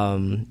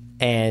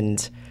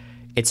 And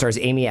it stars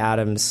Amy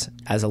Adams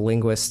as a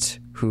linguist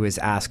who is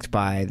asked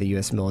by the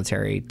U.S.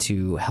 military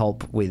to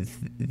help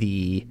with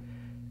the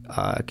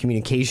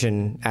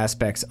communication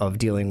aspects of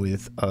dealing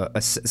with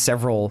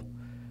several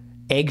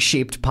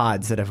egg-shaped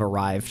pods that have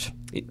arrived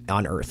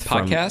on Earth.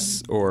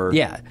 Podcasts or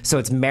so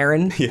it's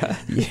Marin.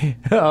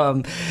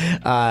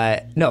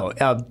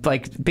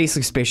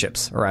 Basically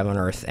spaceships arrive on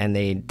Earth, and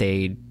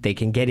they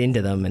can get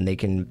into them, and they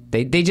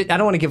just, I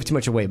don't want to give too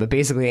much away, but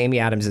basically Amy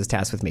Adams is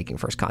tasked with making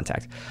first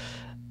contact.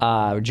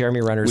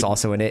 Jeremy Renner's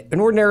also in it, and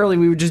ordinarily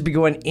we would just be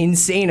going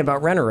insane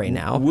about Renner right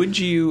now. Would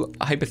you,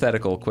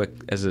 hypothetical, quick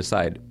as an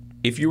aside,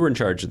 if you were in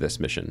charge of this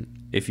mission,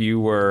 if you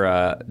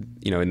were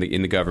in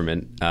the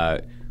government,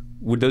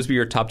 would those be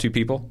your top two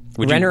people?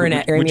 Renner and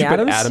Amy Adams? Would you put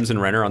Adams and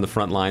Renner on the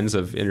front lines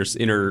of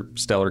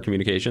interstellar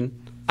communication?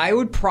 I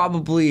would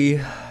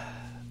probably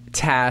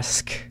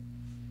task...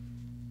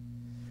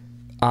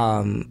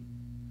 Adam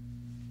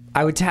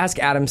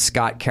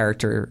Scott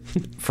character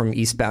from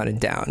Eastbound and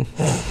Down.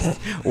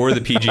 Or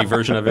the PG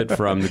version of it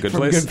from The Good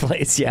Place? Good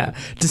Place, yeah.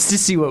 Just to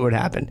see what would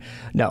happen.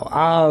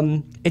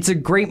 No, it's a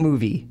great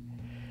movie,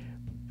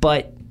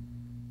 but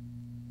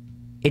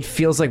it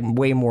feels like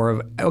way more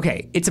of...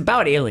 Okay, it's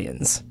about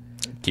aliens.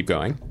 Keep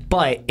going.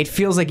 But it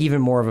feels like even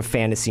more of a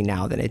fantasy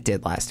now than it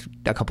did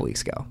a couple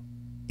weeks ago.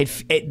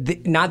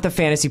 Not the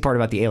fantasy part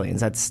about the aliens.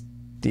 That's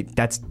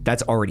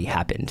already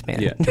happened,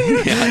 man. Yeah.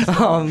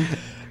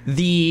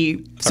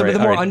 The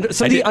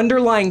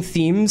underlying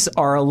themes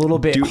are a little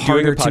bit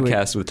harder to... Doing a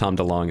podcast with Tom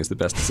DeLonge is the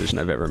best decision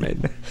I've ever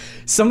made.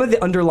 Some of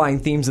the underlying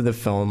themes of the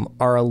film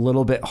are a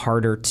little bit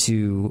harder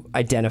to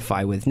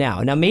identify with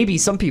now. Now, maybe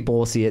some people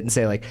will see it and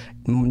say,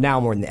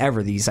 now more than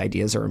ever, these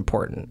ideas are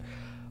important.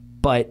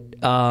 But,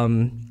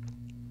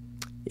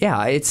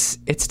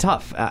 it's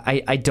tough.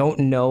 I don't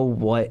know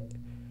what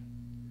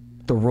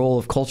the role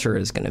of culture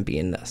is going to be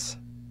in this.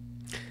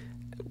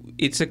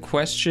 It's a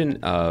question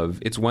of,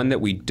 it's one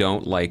that we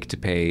don't like to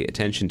pay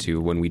attention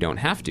to when we don't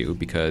have to,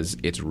 because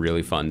it's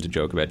really fun to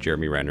joke about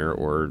Jeremy Renner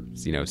or,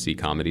 see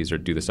comedies or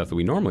do the stuff that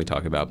we normally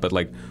talk about. But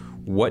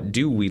what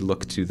do we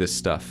look to this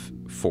stuff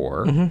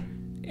for?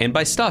 Mm-hmm. And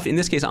by stuff, in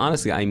this case,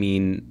 honestly, I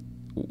mean,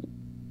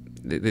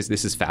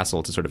 this is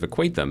facile to sort of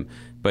equate them.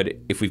 But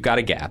if we've got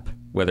a gap,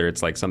 whether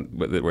it's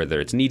whether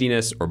it's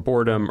neediness or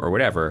boredom or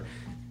whatever,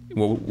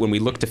 when we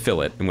look to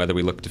fill it, and whether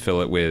we look to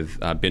fill it with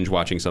binge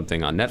watching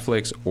something on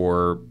Netflix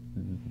or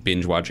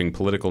binge watching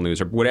political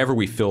news or whatever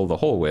we fill the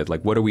hole with.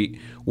 Like, what are we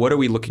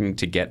looking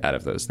to get out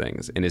of those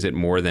things? And is it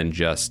more than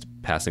just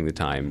passing the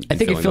time? I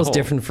think it feels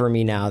different for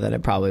me now than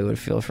it probably would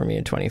feel for me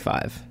at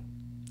 25.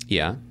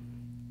 Yeah,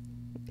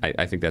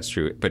 I think that's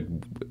true. But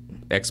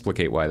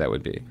explicate why that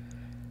would be.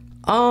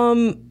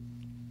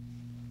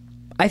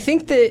 I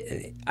think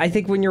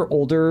when you're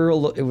older,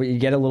 when you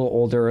get a little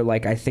older,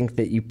 like I think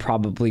that you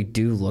probably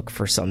do look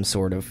for some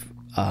sort of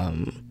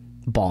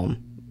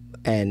balm,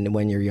 and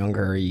when you're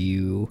younger,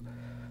 you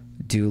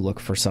do look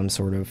for some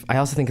sort of. I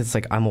also think it's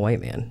like I'm a white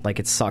man. Like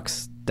it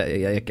sucks.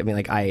 I mean,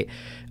 like I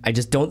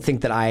just don't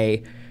think that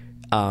I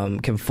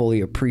can fully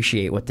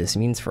appreciate what this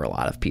means for a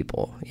lot of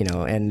people. You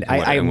know, and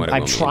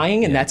I'm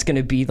trying, and that's going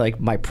to be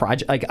like my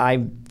project. Like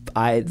I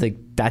like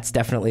that's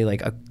definitely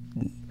like a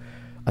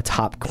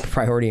top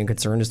priority and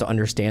concern is to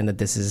understand that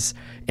this is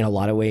in a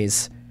lot of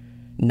ways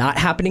not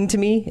happening to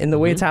me in the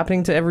way it's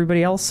happening to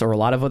everybody else or a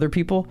lot of other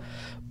people.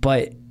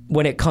 But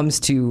when it comes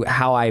to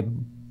how I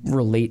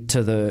relate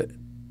to the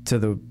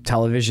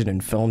television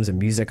and films and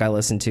music I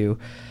listen to,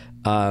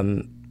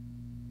 I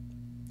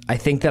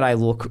think that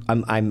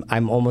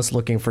I'm almost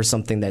looking for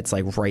something that's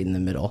like right in the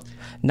middle,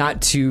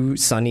 not too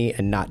sunny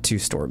and not too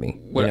stormy.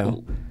 You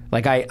know,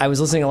 like I was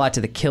listening a lot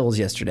to The Kills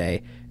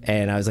yesterday,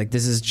 and I was like,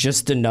 this is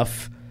just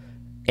enough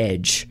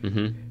edge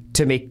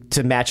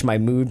to match my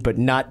mood, but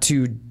not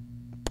too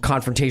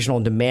confrontational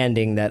and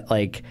demanding that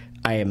like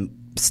I am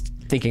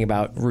thinking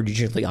about Rudy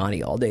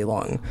Giuliani all day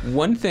long.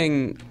 One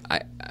thing,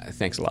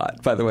 thanks a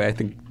lot. By the way, I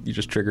think you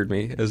just triggered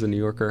me as a New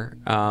Yorker.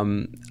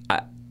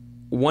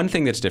 One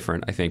thing that's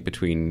different, I think,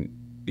 between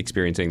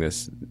experiencing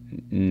this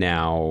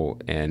now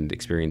and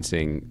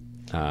experiencing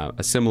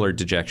a similar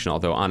dejection,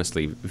 although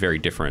honestly very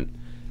different,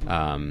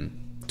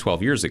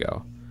 12 years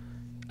ago,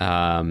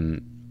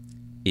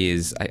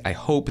 is I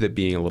hope that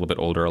being a little bit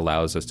older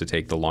allows us to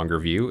take the longer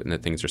view and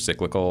that things are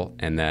cyclical,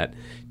 and that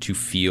to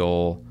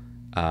feel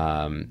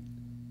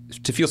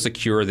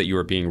secure that you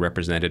are being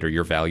represented or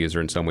your values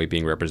are in some way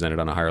being represented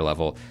on a higher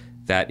level,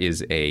 that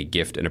is a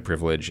gift and a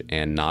privilege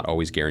and not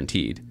always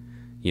guaranteed,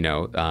 you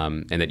know,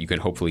 and that you can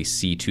hopefully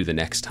see to the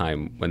next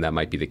time when that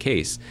might be the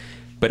case.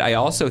 But I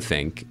also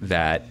think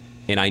that,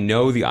 and I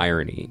know the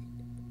irony,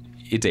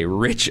 it's a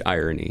rich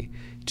irony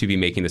to be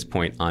making this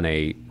point on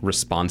a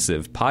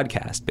responsive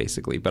podcast,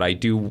 basically. But I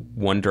do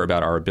wonder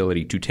about our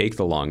ability to take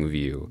the long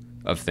view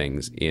of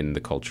things in the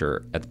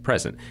culture at the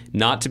present.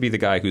 Not to be the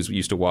guy who's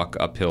used to walk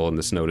uphill in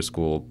the snow to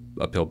school,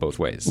 uphill both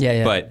ways.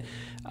 Yeah. But,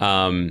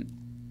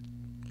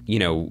 you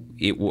know,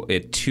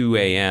 at 2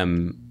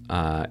 a.m.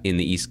 In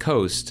the East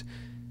Coast,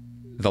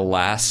 the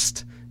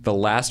last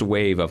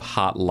wave of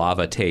hot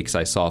lava takes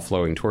I saw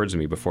flowing towards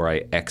me before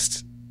I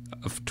X'd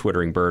a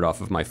twittering bird off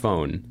of my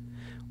phone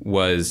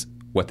was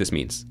what this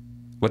means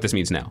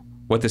now,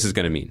 what this is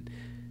going to mean.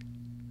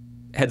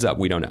 Heads up,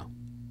 we don't know.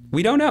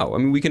 We don't know. I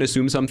mean, we can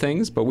assume some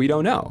things, but we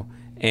don't know.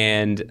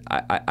 And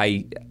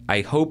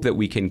I hope that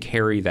we can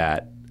carry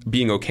that,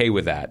 being okay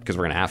with that, because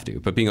we're going to have to,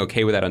 but being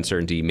okay with that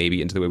uncertainty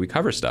maybe into the way we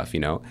cover stuff,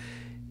 you know.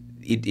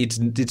 It's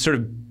sort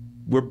of,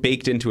 we're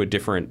baked into a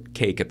different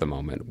cake at the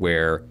moment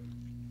where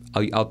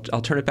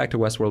I'll turn it back to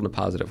Westworld in a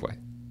positive way.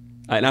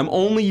 And I'm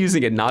only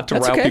using it not to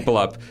rile people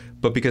up,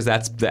 but because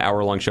that's the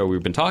hour-long show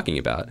we've been talking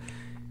about.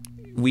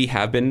 We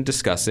have been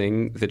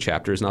discussing the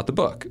chapters, not the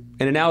book.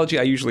 An analogy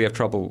I usually have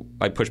trouble,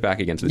 I push back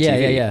against the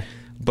TV. Yeah.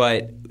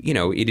 But, you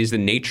know, it is the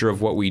nature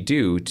of what we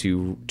do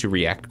to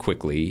react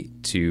quickly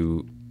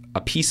to a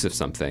piece of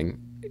something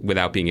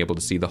without being able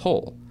to see the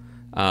whole.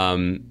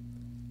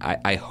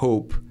 I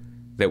hope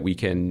that we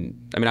can,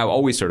 I mean, I've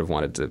always sort of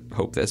wanted to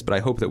hope this, but I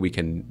hope that we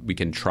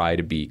can try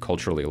to be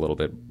culturally a little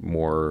bit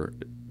more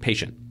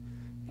patient.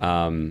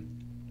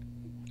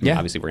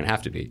 Obviously we're going to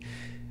have to be.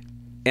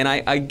 And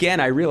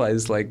I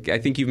realize, like, I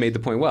think you've made the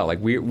point well. Like,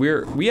 we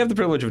have the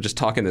privilege of just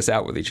talking this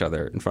out with each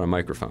other in front of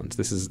microphones.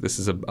 This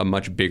is a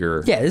much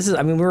bigger. Yeah,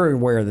 I mean, we're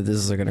aware that this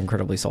is like an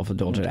incredibly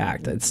self-indulgent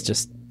act. It's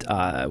just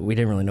we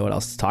didn't really know what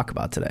else to talk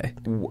about today.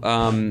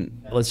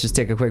 Let's just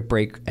take a quick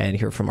break and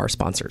hear from our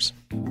sponsors.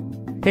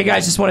 Hey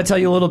guys, just want to tell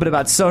you a little bit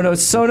about Sonos.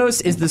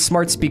 Sonos is the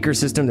smart speaker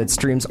system that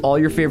streams all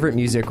your favorite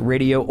music,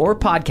 radio, or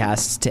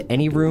podcasts to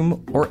any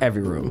room or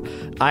every room.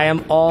 I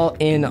am all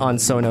in on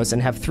Sonos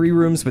and have 3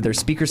 rooms with their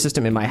speaker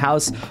system in my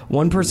house.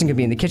 One person can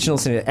be in the kitchen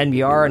listening to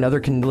NPR, another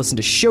can listen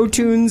to show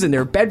tunes in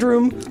their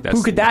bedroom.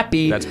 Who could that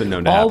be? That's been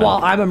known to all happen.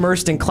 while I'm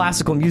immersed in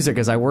classical music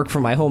as I work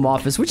from my home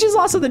office, which is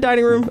also the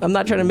dining room. I'm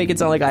not trying to make it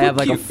sound like I have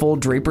like a full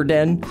Draper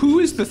den. Who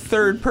is the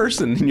third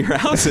person in your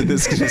house in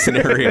this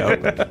scenario?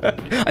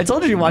 I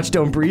told you to watch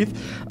Don't Breathe.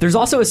 There's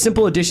also a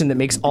simple addition that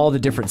makes all the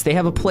difference. They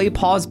have a play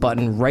pause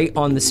button right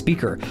on the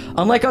speaker.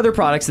 Unlike other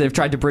products that have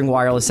tried to bring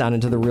wireless sound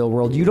into the real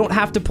world, you don't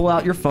have to pull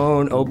out your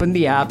phone, open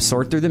the app,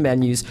 sort through the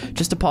menus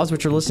just to pause what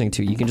what you're listening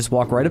to. You can just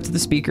walk right up to the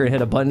speaker and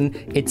hit a button.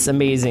 It's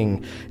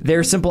amazing.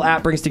 Their simple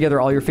app brings together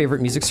all your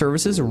favorite music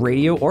services,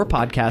 radio or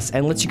podcasts,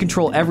 and lets you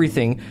control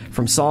everything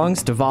from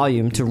songs to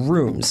volume to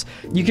rooms.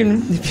 You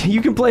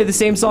can play the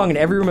same song in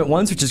every room at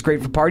once, which is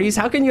great for parties.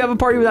 How can you have a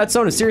party without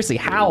Sonos? Seriously,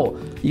 how?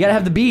 You gotta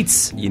have the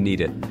beats. You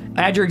need it.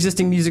 Add your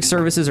existing music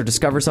services or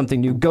discover something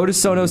new. Go to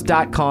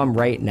Sonos.com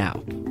right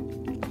now.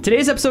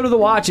 Today's episode of The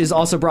Watch is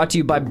also brought to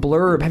you by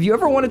Blurb. Have you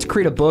ever wanted to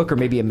create a book or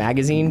maybe a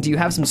magazine? Do you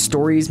have some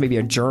stories, maybe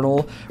a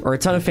journal, or a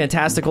ton of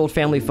fantastic old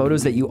family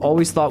photos that you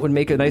always thought would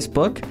make a nice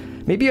book?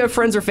 Maybe you have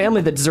friends or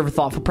family that deserve a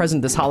thoughtful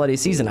present this holiday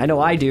season. I know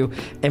I do,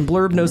 and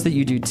Blurb knows that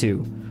you do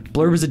too.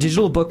 Blurb is a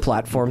digital book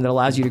platform that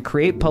allows you to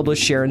create, publish,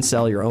 share, and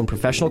sell your own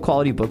professional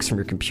quality books from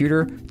your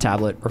computer,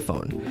 tablet, or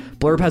phone.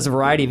 Blurb has a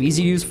variety of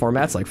easy-to-use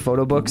formats like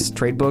photo books,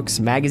 trade books,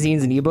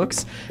 magazines, and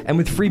ebooks. And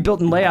with free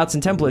built-in layouts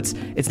and templates,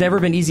 it's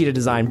never been easy to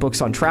design books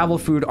on travel,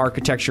 food,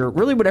 architecture,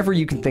 really whatever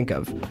you can think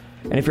of.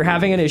 And if you're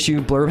having an issue,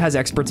 Blurb has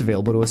experts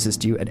available to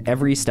assist you at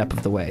every step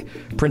of the way.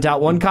 Print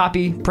out one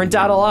copy, print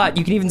out a lot.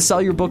 You can even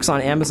sell your books on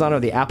Amazon or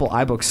the Apple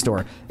iBooks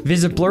store.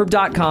 Visit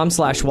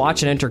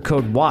blurb.com/watch and enter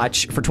code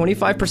WATCH for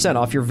 25%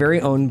 off your very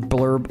own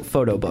Blurb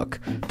photo book.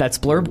 That's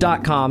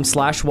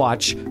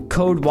blurb.com/watch,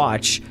 code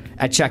WATCH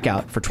at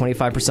checkout for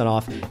 25%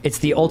 off. It's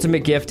the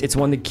ultimate gift. It's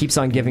one that keeps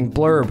on giving.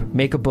 Blurb,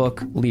 make a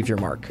book, leave your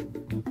mark.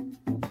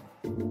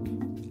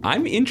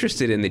 I'm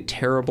interested in the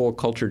terrible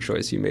culture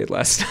choice you made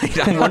last night.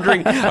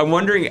 I'm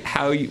wondering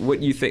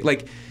what you think.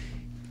 Like,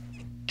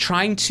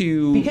 trying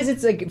to... Because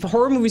it's like,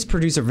 horror movies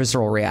produce a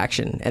visceral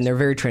reaction, and they're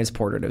very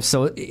transportative.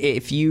 So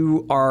if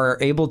you are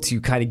able to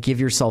kind of give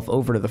yourself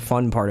over to the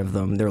fun part of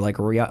them, they're like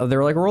a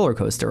roller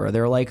coaster, or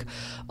they're like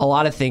a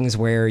lot of things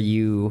where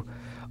you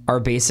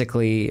are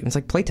basically... It's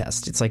like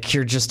playtest. It's like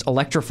you're just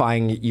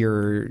electrifying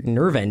your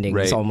nerve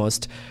endings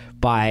almost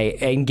by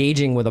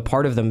engaging with a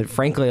part of them that,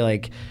 frankly,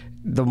 like...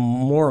 The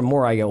more and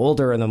more I get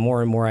older and the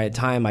more and more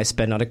time I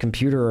spend on a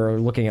computer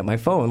or looking at my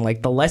phone,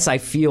 like the less I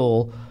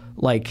feel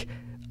like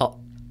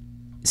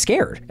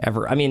scared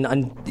ever. I mean,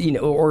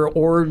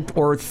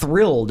 or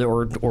thrilled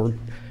or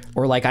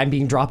like I'm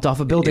being dropped off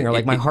a building or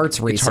like my heart's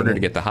racing. It's harder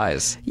to get the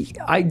highs.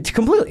 I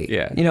completely,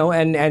 yeah.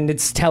 And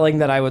it's telling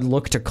that I would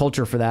look to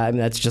culture for that. I mean,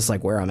 that's just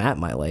like where I'm at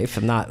in my life.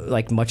 I'm not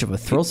like much of a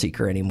thrill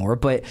seeker anymore,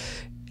 but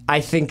I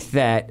think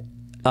that,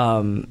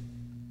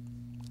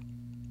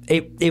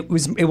 It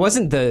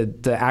wasn't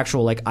the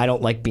actual, like, I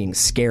don't like being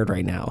scared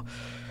right now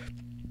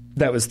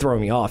that was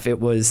throwing me off. It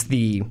was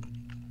the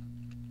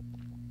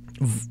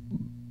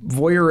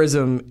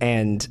voyeurism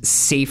and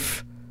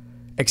safe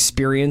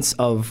experience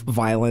of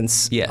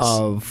violence,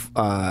 of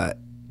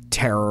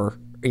terror,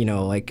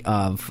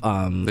 of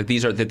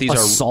these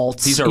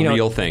assaults. These are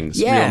real things,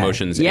 real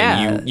emotions,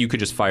 and you could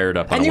just fire it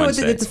up on a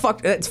Wednesday.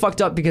 It's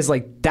fucked up because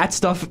like that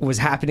stuff was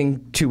happening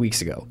 2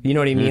 weeks ago. You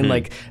know what I mean? Mm-hmm.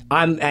 Like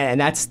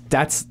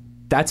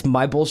that's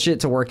my bullshit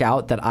to work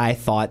out that I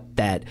thought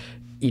that,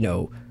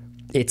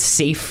 it's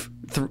safe,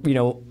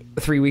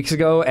 3 weeks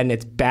ago and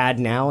it's bad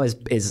now is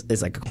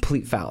like a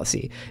complete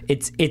fallacy.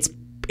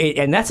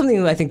 And that's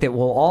something that I think that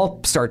we'll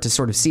all start to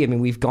sort of see. I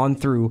mean, we've gone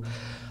through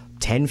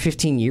 10,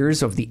 15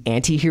 years of the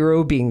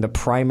anti-hero being the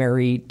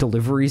primary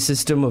delivery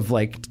system of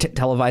like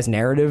televised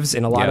narratives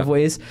in a lot of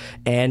ways.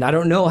 And I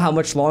don't know how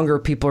much longer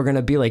people are going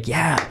to be like,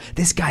 yeah,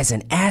 this guy's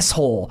an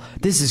asshole.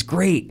 This is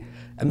great.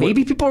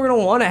 Maybe people are going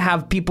to want to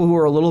have people who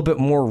are a little bit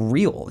more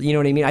real. You know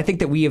what I mean? I think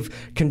that we have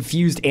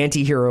confused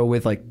anti-hero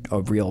with like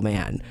a real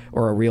man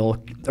or a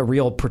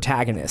real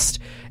protagonist.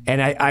 And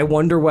I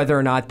wonder whether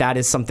or not that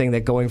is something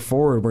that going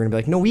forward we're going to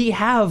be like, no, we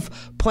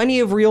have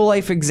plenty of real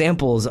life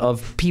examples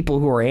of people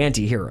who are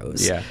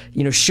anti-heroes. Yeah.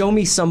 Show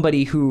me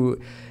somebody who...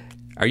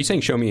 Are you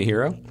saying show me a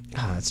hero?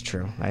 Oh, that's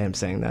true. I am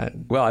saying that.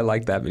 Well, I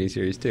like that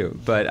miniseries too.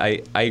 But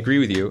I agree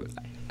with you.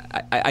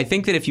 I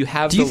think that if you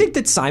have... Do you think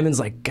that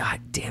Simon's like, God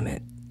damn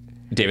it?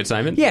 David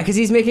Simon? Yeah, because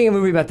he's making a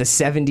movie about the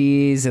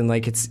 70s, and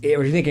like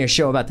or he's making a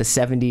show about the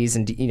 70s,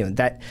 and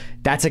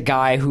that's a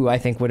guy who I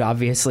think would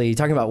obviously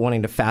talking about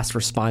wanting to fast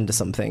respond to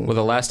something. Well,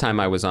 the last time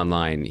I was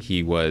online,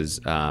 he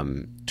was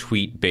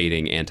tweet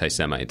baiting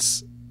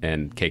anti-Semites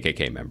and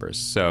KKK members.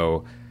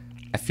 So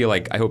I feel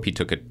like I hope he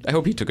took a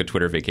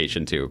Twitter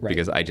vacation too,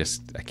 because I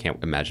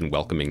can't imagine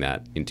welcoming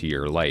that into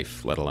your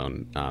life, let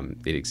alone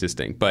it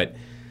existing. But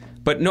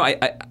no, I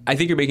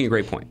think you're making a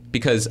great point,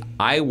 because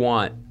I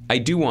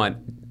do want.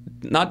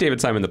 Not David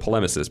Simon the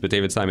polemicist, but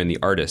David Simon the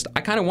artist. I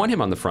kind of want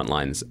him on the front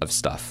lines of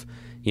stuff.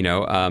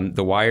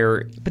 The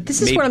Wire... But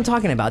this is what I'm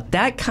talking about.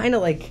 That kind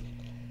of like...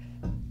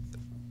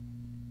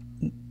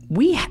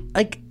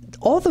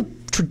 all the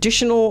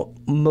traditional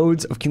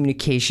modes of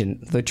communication,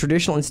 the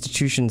traditional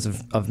institutions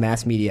of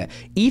mass media,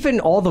 even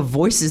all the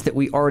voices that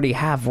we already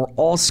have, were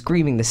all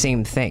screaming the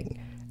same thing.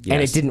 Yes.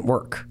 And it didn't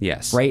work.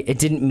 Yes. Right? It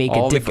didn't make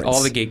a difference.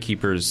 All the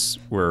gatekeepers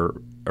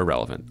were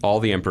irrelevant. All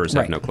the emperors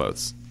have no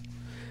clothes.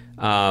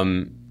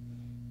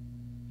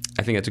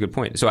 I think that's a good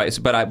point. So,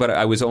 but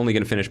I was only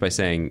going to finish by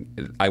saying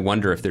I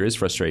wonder if there is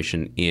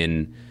frustration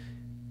in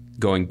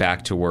going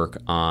back to work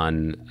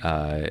on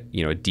a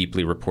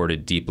deeply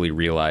reported, deeply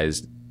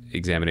realized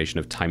examination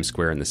of Times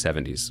Square in the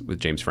 70s with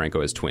James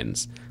Franco as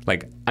twins.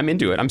 Like, I'm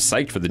into it. I'm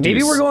psyched for the Maybe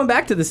Deuce. we're going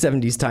back to the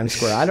 70s Times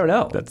Square. I don't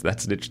know.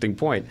 That's an interesting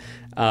point.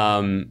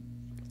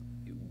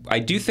 I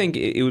do think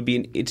it would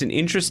be it's an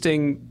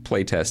interesting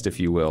playtest, if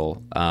you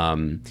will,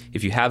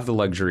 if you have the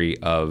luxury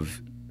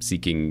of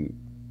seeking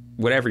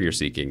whatever you're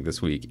seeking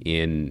this week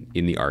in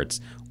the arts,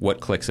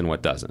 what clicks and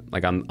what doesn't.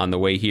 Like on the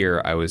way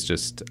here, I was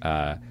just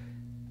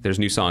there's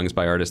new songs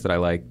by artists that I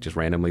like just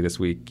randomly this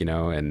week,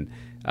 and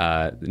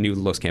the new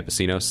Los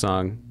Campesinos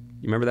song.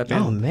 You remember that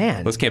band? Oh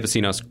man, Los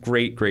Campesinos,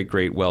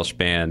 great Welsh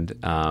band,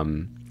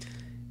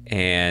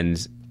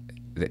 and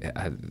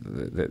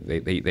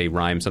they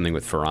rhyme something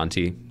with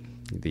Ferranti,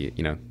 the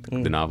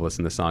novelist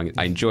in the song.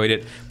 I enjoyed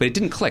it, but it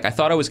didn't click. I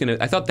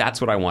thought that's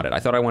what I wanted. I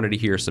thought I wanted to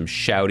hear some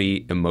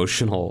shouty,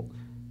 emotional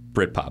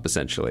Britpop,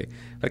 essentially,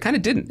 but it kind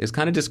of didn't. It's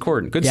kind of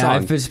discordant. Good song. Yeah,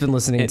 I've just been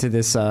listening to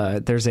this.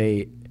 There's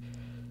a.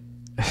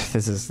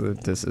 This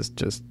is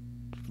just.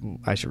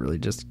 I should really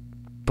just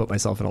put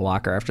myself in a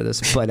locker after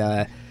this,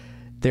 but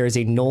there is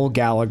a Noel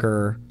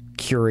Gallagher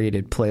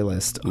curated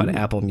playlist on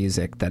Apple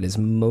Music that is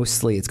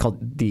mostly. It's called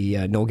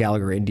the Noel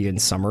Gallagher Indian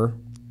Summer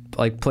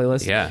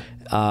playlist. Yeah.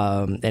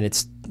 And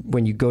it's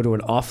when you go to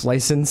an off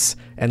license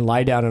and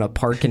lie down in a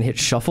park and hit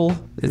shuffle.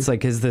 It's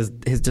like his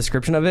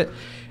description of it.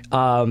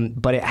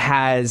 But it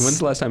has. When's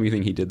the last time you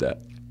think he did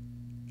that?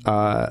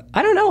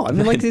 I don't know. I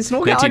mean, like this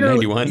Noel Gallagher.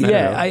 1991.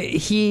 Yeah,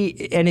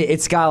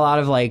 it's got a lot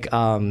of like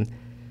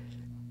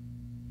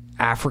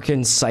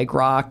African psych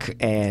rock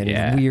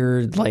and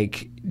weird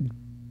like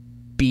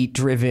beat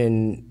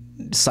driven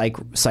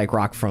psych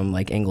rock from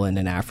like England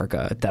and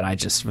Africa that I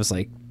just was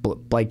like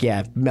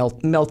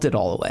melt it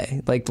all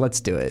away. Like, let's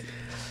do it.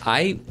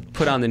 I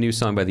put on the new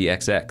song by the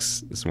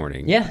XX this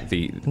morning.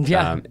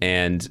 Yeah.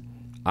 And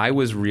I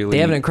was really. They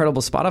have an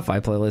incredible Spotify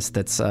playlist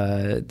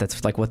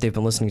that's like what they've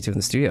been listening to in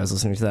the studio. I was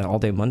listening to that all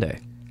day Monday.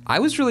 I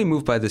was really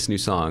moved by this new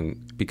song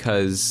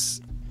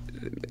because,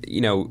 I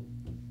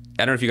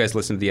don't know if you guys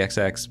listen to the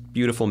XX.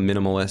 Beautiful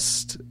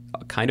minimalist,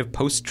 kind of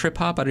post trip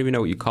hop. I don't even know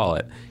what you call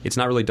it. It's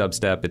not really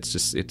dubstep.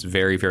 It's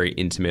very, very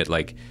intimate,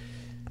 like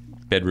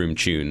bedroom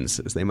tunes,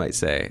 as they might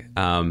say.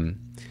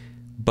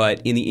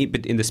 But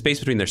in the space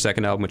between their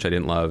second album, which I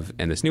didn't love,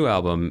 and this new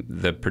album,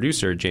 the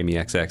producer, Jamie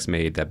XX,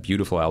 made that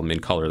beautiful album In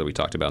Color that we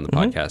talked about in the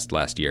podcast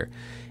last year.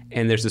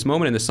 And there's this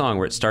moment in the song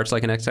where it starts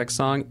like an XX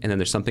song, and then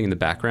there's something in the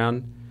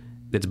background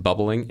that's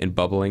bubbling and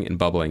bubbling and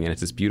bubbling, and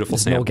it's this beautiful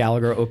sample. Noel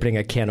Gallagher opening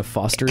a can of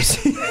Foster's.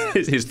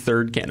 his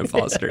third can of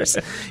Foster's.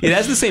 It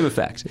has the same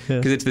effect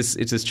because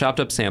it's this chopped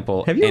up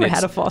sample. Have you ever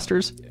had a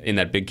Foster's in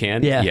that big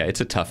can? Yeah,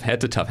 it's a tough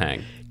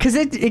hang. Because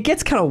it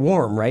gets kind of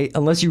warm, right?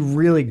 Unless you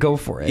really go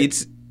for it.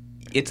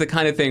 It's the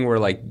kind of thing where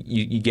like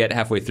you get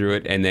halfway through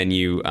it and then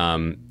you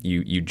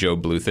Joe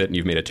Bluth it and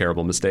you've made a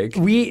terrible mistake.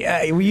 We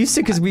used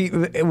to, because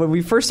when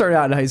we first started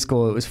out in high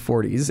school, it was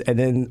 40s, and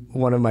then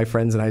one of my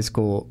friends in high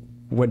school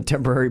went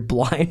temporarily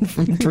blind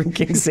from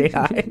drinking St.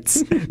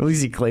 Ides. At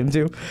least he claimed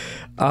to.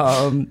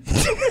 And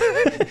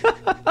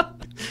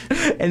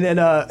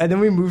then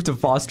we moved to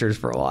Foster's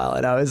for a while,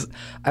 and I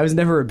was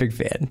never a big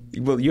fan.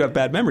 Well, you have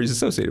bad memories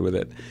associated with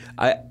it.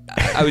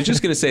 I was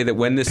just going to say that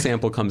when this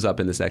sample comes up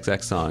in this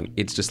XX song,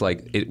 it's just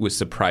like it was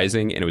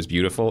surprising and it was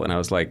beautiful, and I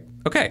was like,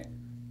 okay,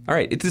 all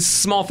right, it's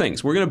small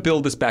things. We're going to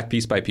build this back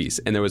piece by piece.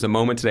 And there was a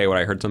moment today where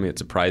I heard something that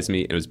surprised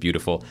me, and it was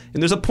beautiful.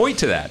 And there's a point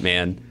to that,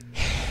 man.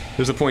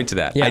 There's a point to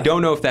that. Yeah. I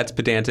don't know if that's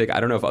pedantic. I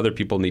don't know if other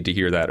people need to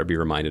hear that or be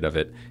reminded of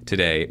it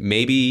today.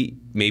 Maybe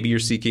you're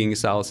seeking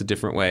solace a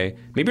different way.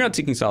 Maybe you're not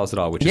seeking solace at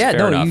all, which is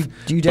fair enough.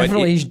 You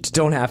definitely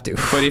don't have to.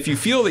 But if you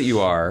feel that you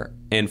are,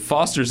 and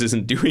Foster's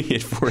isn't doing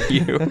it for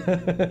you,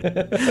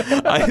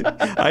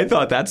 I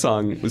thought that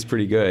song was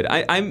pretty good.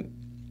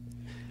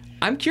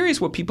 I'm curious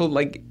what people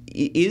like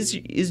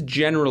is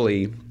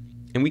generally,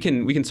 and we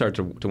can start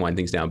to wind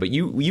things down. But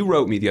you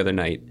wrote me the other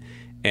night,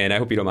 and I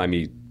hope you don't mind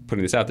me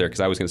putting this out there because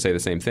I was going to say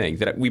the same thing,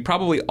 that we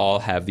probably all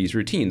have these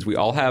routines. We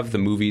all have the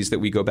movies that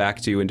we go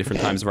back to in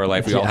different times of our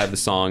life. We all have the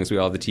songs. We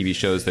all have the TV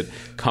shows that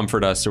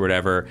comfort us or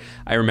whatever.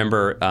 I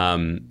remember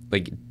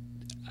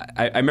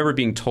I remember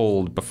being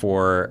told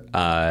before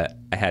I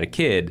had a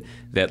kid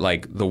that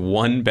like the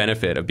one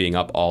benefit of being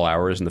up all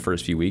hours in the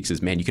first few weeks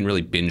is, man, you can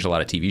really binge a lot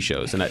of TV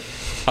shows. And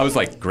I was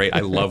like, great, I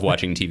love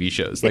watching TV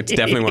shows. Like, it's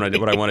definitely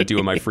what I want to do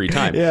in my free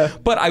time. Yeah.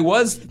 But I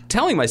was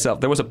telling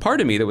myself, there was a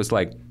part of me that was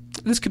like,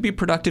 this could be a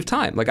productive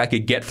time. Like I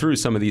could get through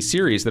some of these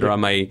series that are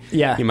on my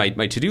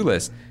my to-do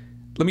list.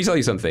 Let me tell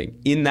you something.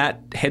 In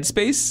that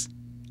headspace,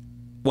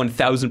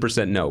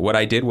 1,000% no. What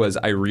I did was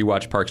I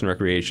rewatched Parks and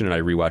Recreation and I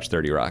rewatched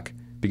 30 Rock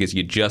because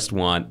you just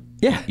want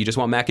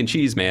mac and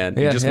cheese, man.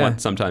 You just want,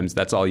 sometimes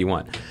that's all you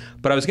want.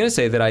 But I was going to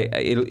say that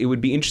it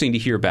would be interesting to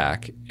hear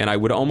back, and I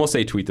would almost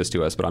say tweet this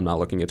to us, but I'm not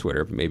looking at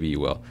Twitter. But maybe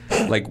you will.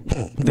 Like,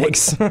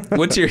 thanks.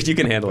 You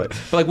can handle it.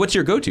 But like, what's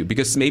your go-to?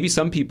 Because maybe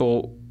some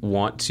people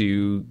want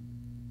to.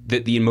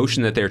 The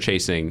emotion that they're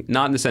chasing,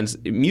 not in the sense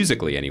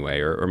musically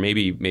anyway, or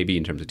maybe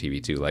in terms of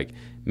TV too. Like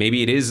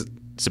maybe it is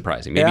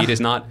surprising. Maybe Yeah. it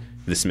is not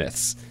the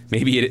Smiths.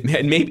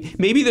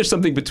 Maybe there's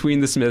something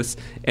between the Smiths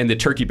and the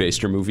Turkey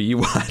Baster movie you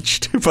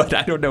watched, but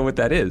I don't know what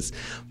that is.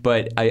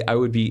 But I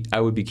would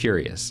be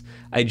curious.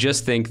 I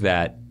just think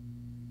that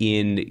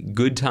in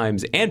good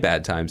times and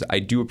bad times, I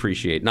do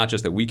appreciate not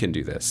just that we can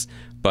do this,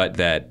 but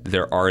that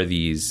there are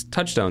these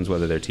touchstones,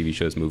 whether they're TV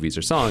shows, movies,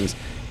 or songs,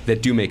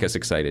 that do make us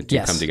excited to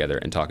Yes. come together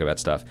and talk about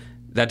stuff.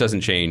 That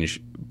doesn't change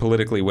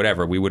politically,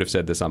 whatever. We would have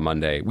said this on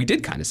Monday. We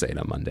did kind of say it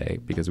on Monday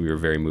because we were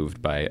very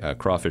moved by a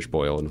crawfish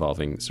boil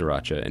involving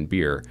sriracha and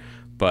beer.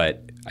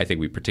 But I think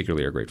we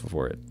particularly are grateful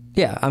for it.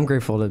 Yeah, I'm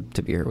grateful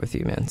to be here with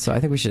you, man. So I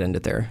think we should end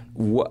it there.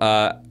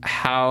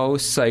 How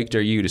psyched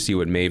are you to see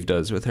what Maeve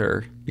does with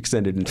her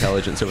extended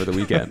intelligence over the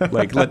weekend?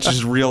 Like, let's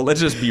just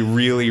be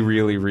really,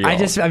 really real.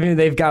 I mean,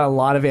 they've got a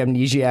lot of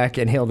Amnesiac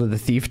and Hail to the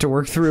Thief to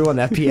work through on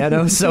that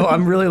piano, so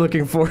I'm really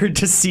looking forward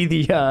to see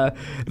the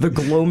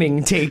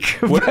gloaming take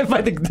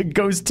by the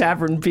Ghost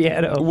Tavern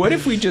piano. What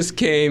if we just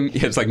came?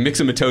 Yeah, it's like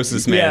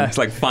myxomatosis, man. Yeah. It's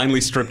like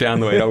finally stripped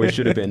down the way it always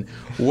should have been.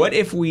 What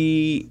if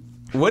we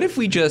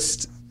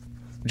just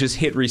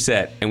hit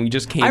reset and we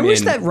just came in? I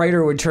wish that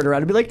writer would turn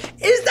around and be like,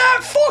 "Is that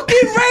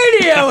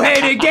fucking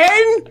Radiohead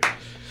again?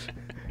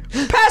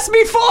 Pass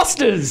me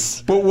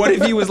Foster's." But what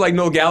if he was like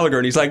Noel Gallagher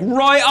and he's like,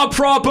 write a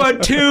proper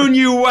tune,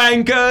 you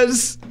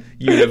wankers,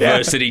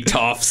 university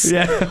toffs.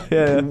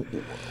 Yeah.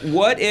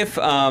 What if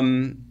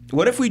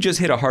we just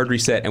hit a hard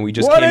reset and we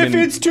just What came if in?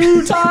 it's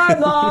two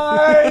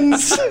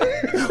timelines?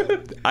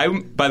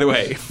 I'm, by the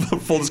way,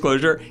 full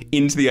disclosure,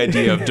 into the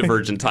idea of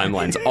divergent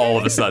timelines all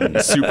of a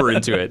sudden. Super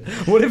into it.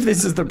 What if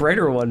this is the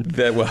brighter one?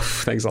 Well,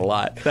 thanks a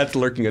lot. That's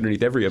lurking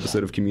underneath every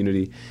episode of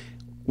Community.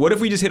 What if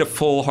we just hit a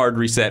full hard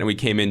reset and we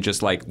came in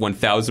just like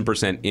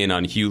 1,000% in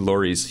on Hugh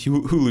Laurie's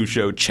Hulu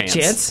show Chance?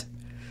 Chance?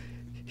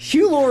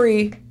 Hugh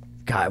Laurie,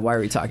 God, why are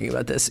we talking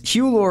about this?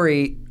 Hugh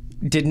Laurie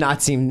did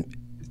not seem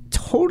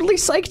totally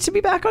psyched to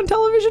be back on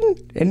television.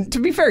 And to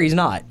be fair, he's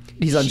not.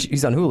 He's on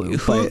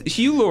Hulu. But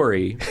Hugh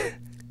Laurie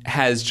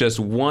has just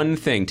one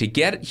thing. To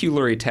get Hugh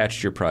Laurie attached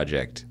to your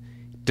project,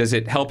 does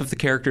it help if the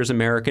character is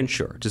American?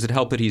 Sure. Does it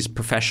help that he's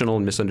professional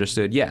and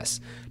misunderstood? Yes.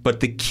 But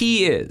the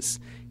key is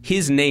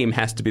his name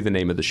has to be the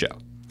name of the show.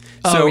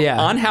 So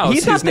on House,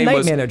 he's not his the name night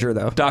was manager,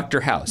 though.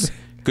 Dr. House.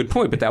 Good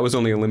point, but that was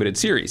only a limited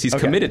series. He's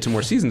committed to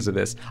more seasons of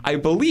this. I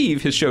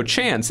believe his show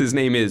Chance, his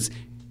name is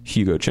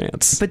Hugo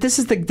Chance. But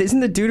isn't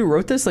the dude who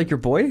wrote this like your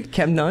boy,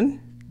 Kem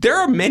Nunn? There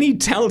are many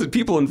talented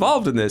people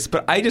involved in this,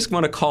 but I just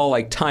want to call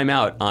like time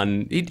out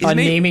on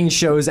naming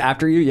shows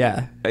after you.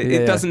 Yeah,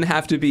 It doesn't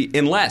have to be,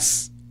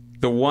 unless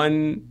the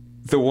one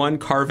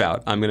carve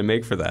out I'm going to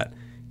make for that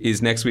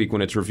is next week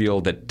when it's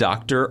revealed that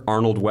Dr.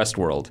 Arnold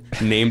Westworld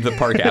named the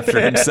park after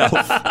himself.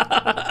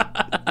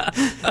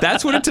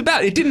 That's what it's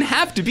about. It didn't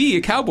have to be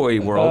a cowboy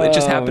world. It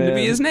just happened to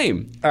be his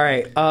name. All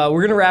right,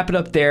 we're gonna wrap it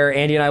up there.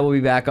 Andy and I will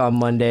be back on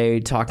Monday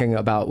talking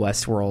about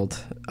Westworld.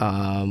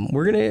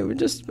 We're gonna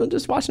just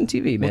watch some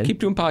TV, man. We'll keep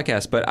doing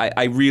podcasts, but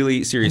I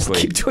really, seriously,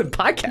 keep doing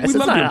podcasts. we That's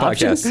love not doing an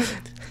option. podcasts.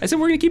 I said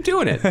we're going to keep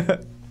doing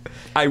it.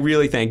 I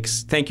really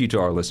thank you to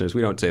our listeners.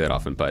 We don't say that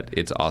often, but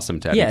it's awesome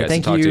to have you guys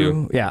thank to talk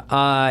you. to. Yeah,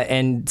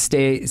 and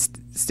stay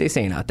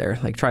sane out there.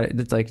 Like try to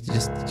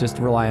just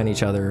rely on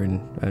each other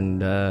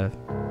and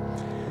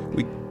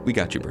We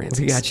got you, Branskys.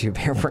 we got you,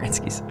 Bear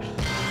Branskys.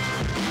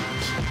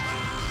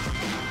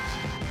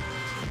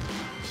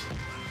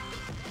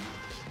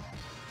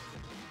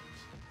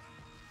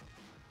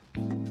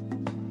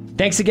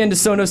 Thanks again to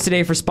Sonos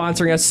today for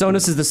sponsoring us.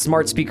 Sonos is the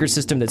smart speaker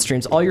system that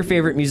streams all your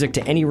favorite music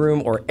to any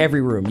room or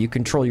every room. You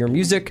control your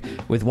music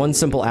with one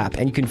simple app,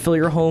 and you can fill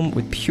your home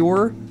with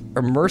pure,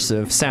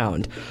 immersive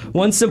sound.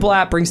 One simple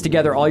app brings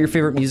together all your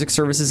favorite music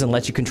services and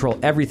lets you control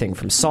everything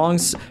from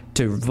songs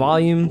to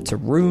volume to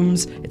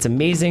rooms. It's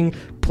amazing.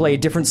 Play a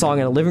different song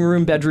in a living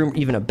room, bedroom,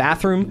 even a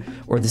bathroom,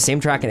 or the same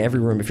track in every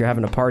room if you're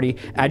having a party.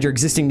 Add your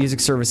existing music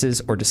services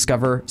or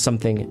discover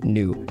something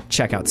new.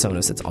 Check out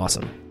Sonos. It's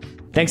awesome.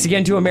 Thanks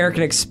again to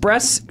American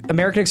Express.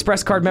 American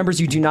Express card members,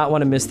 you do not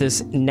want to miss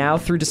this. Now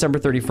through December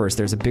 31st,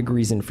 there's a big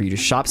reason for you to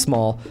shop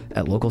small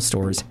at local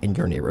stores in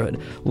your neighborhood.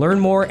 Learn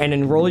more and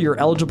enroll your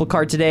eligible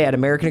card today at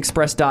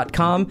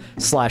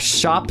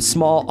americanexpress.com/shop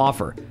small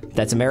offer.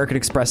 That's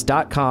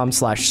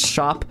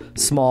americanexpress.com/shop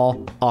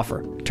small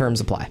offer. Terms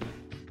apply.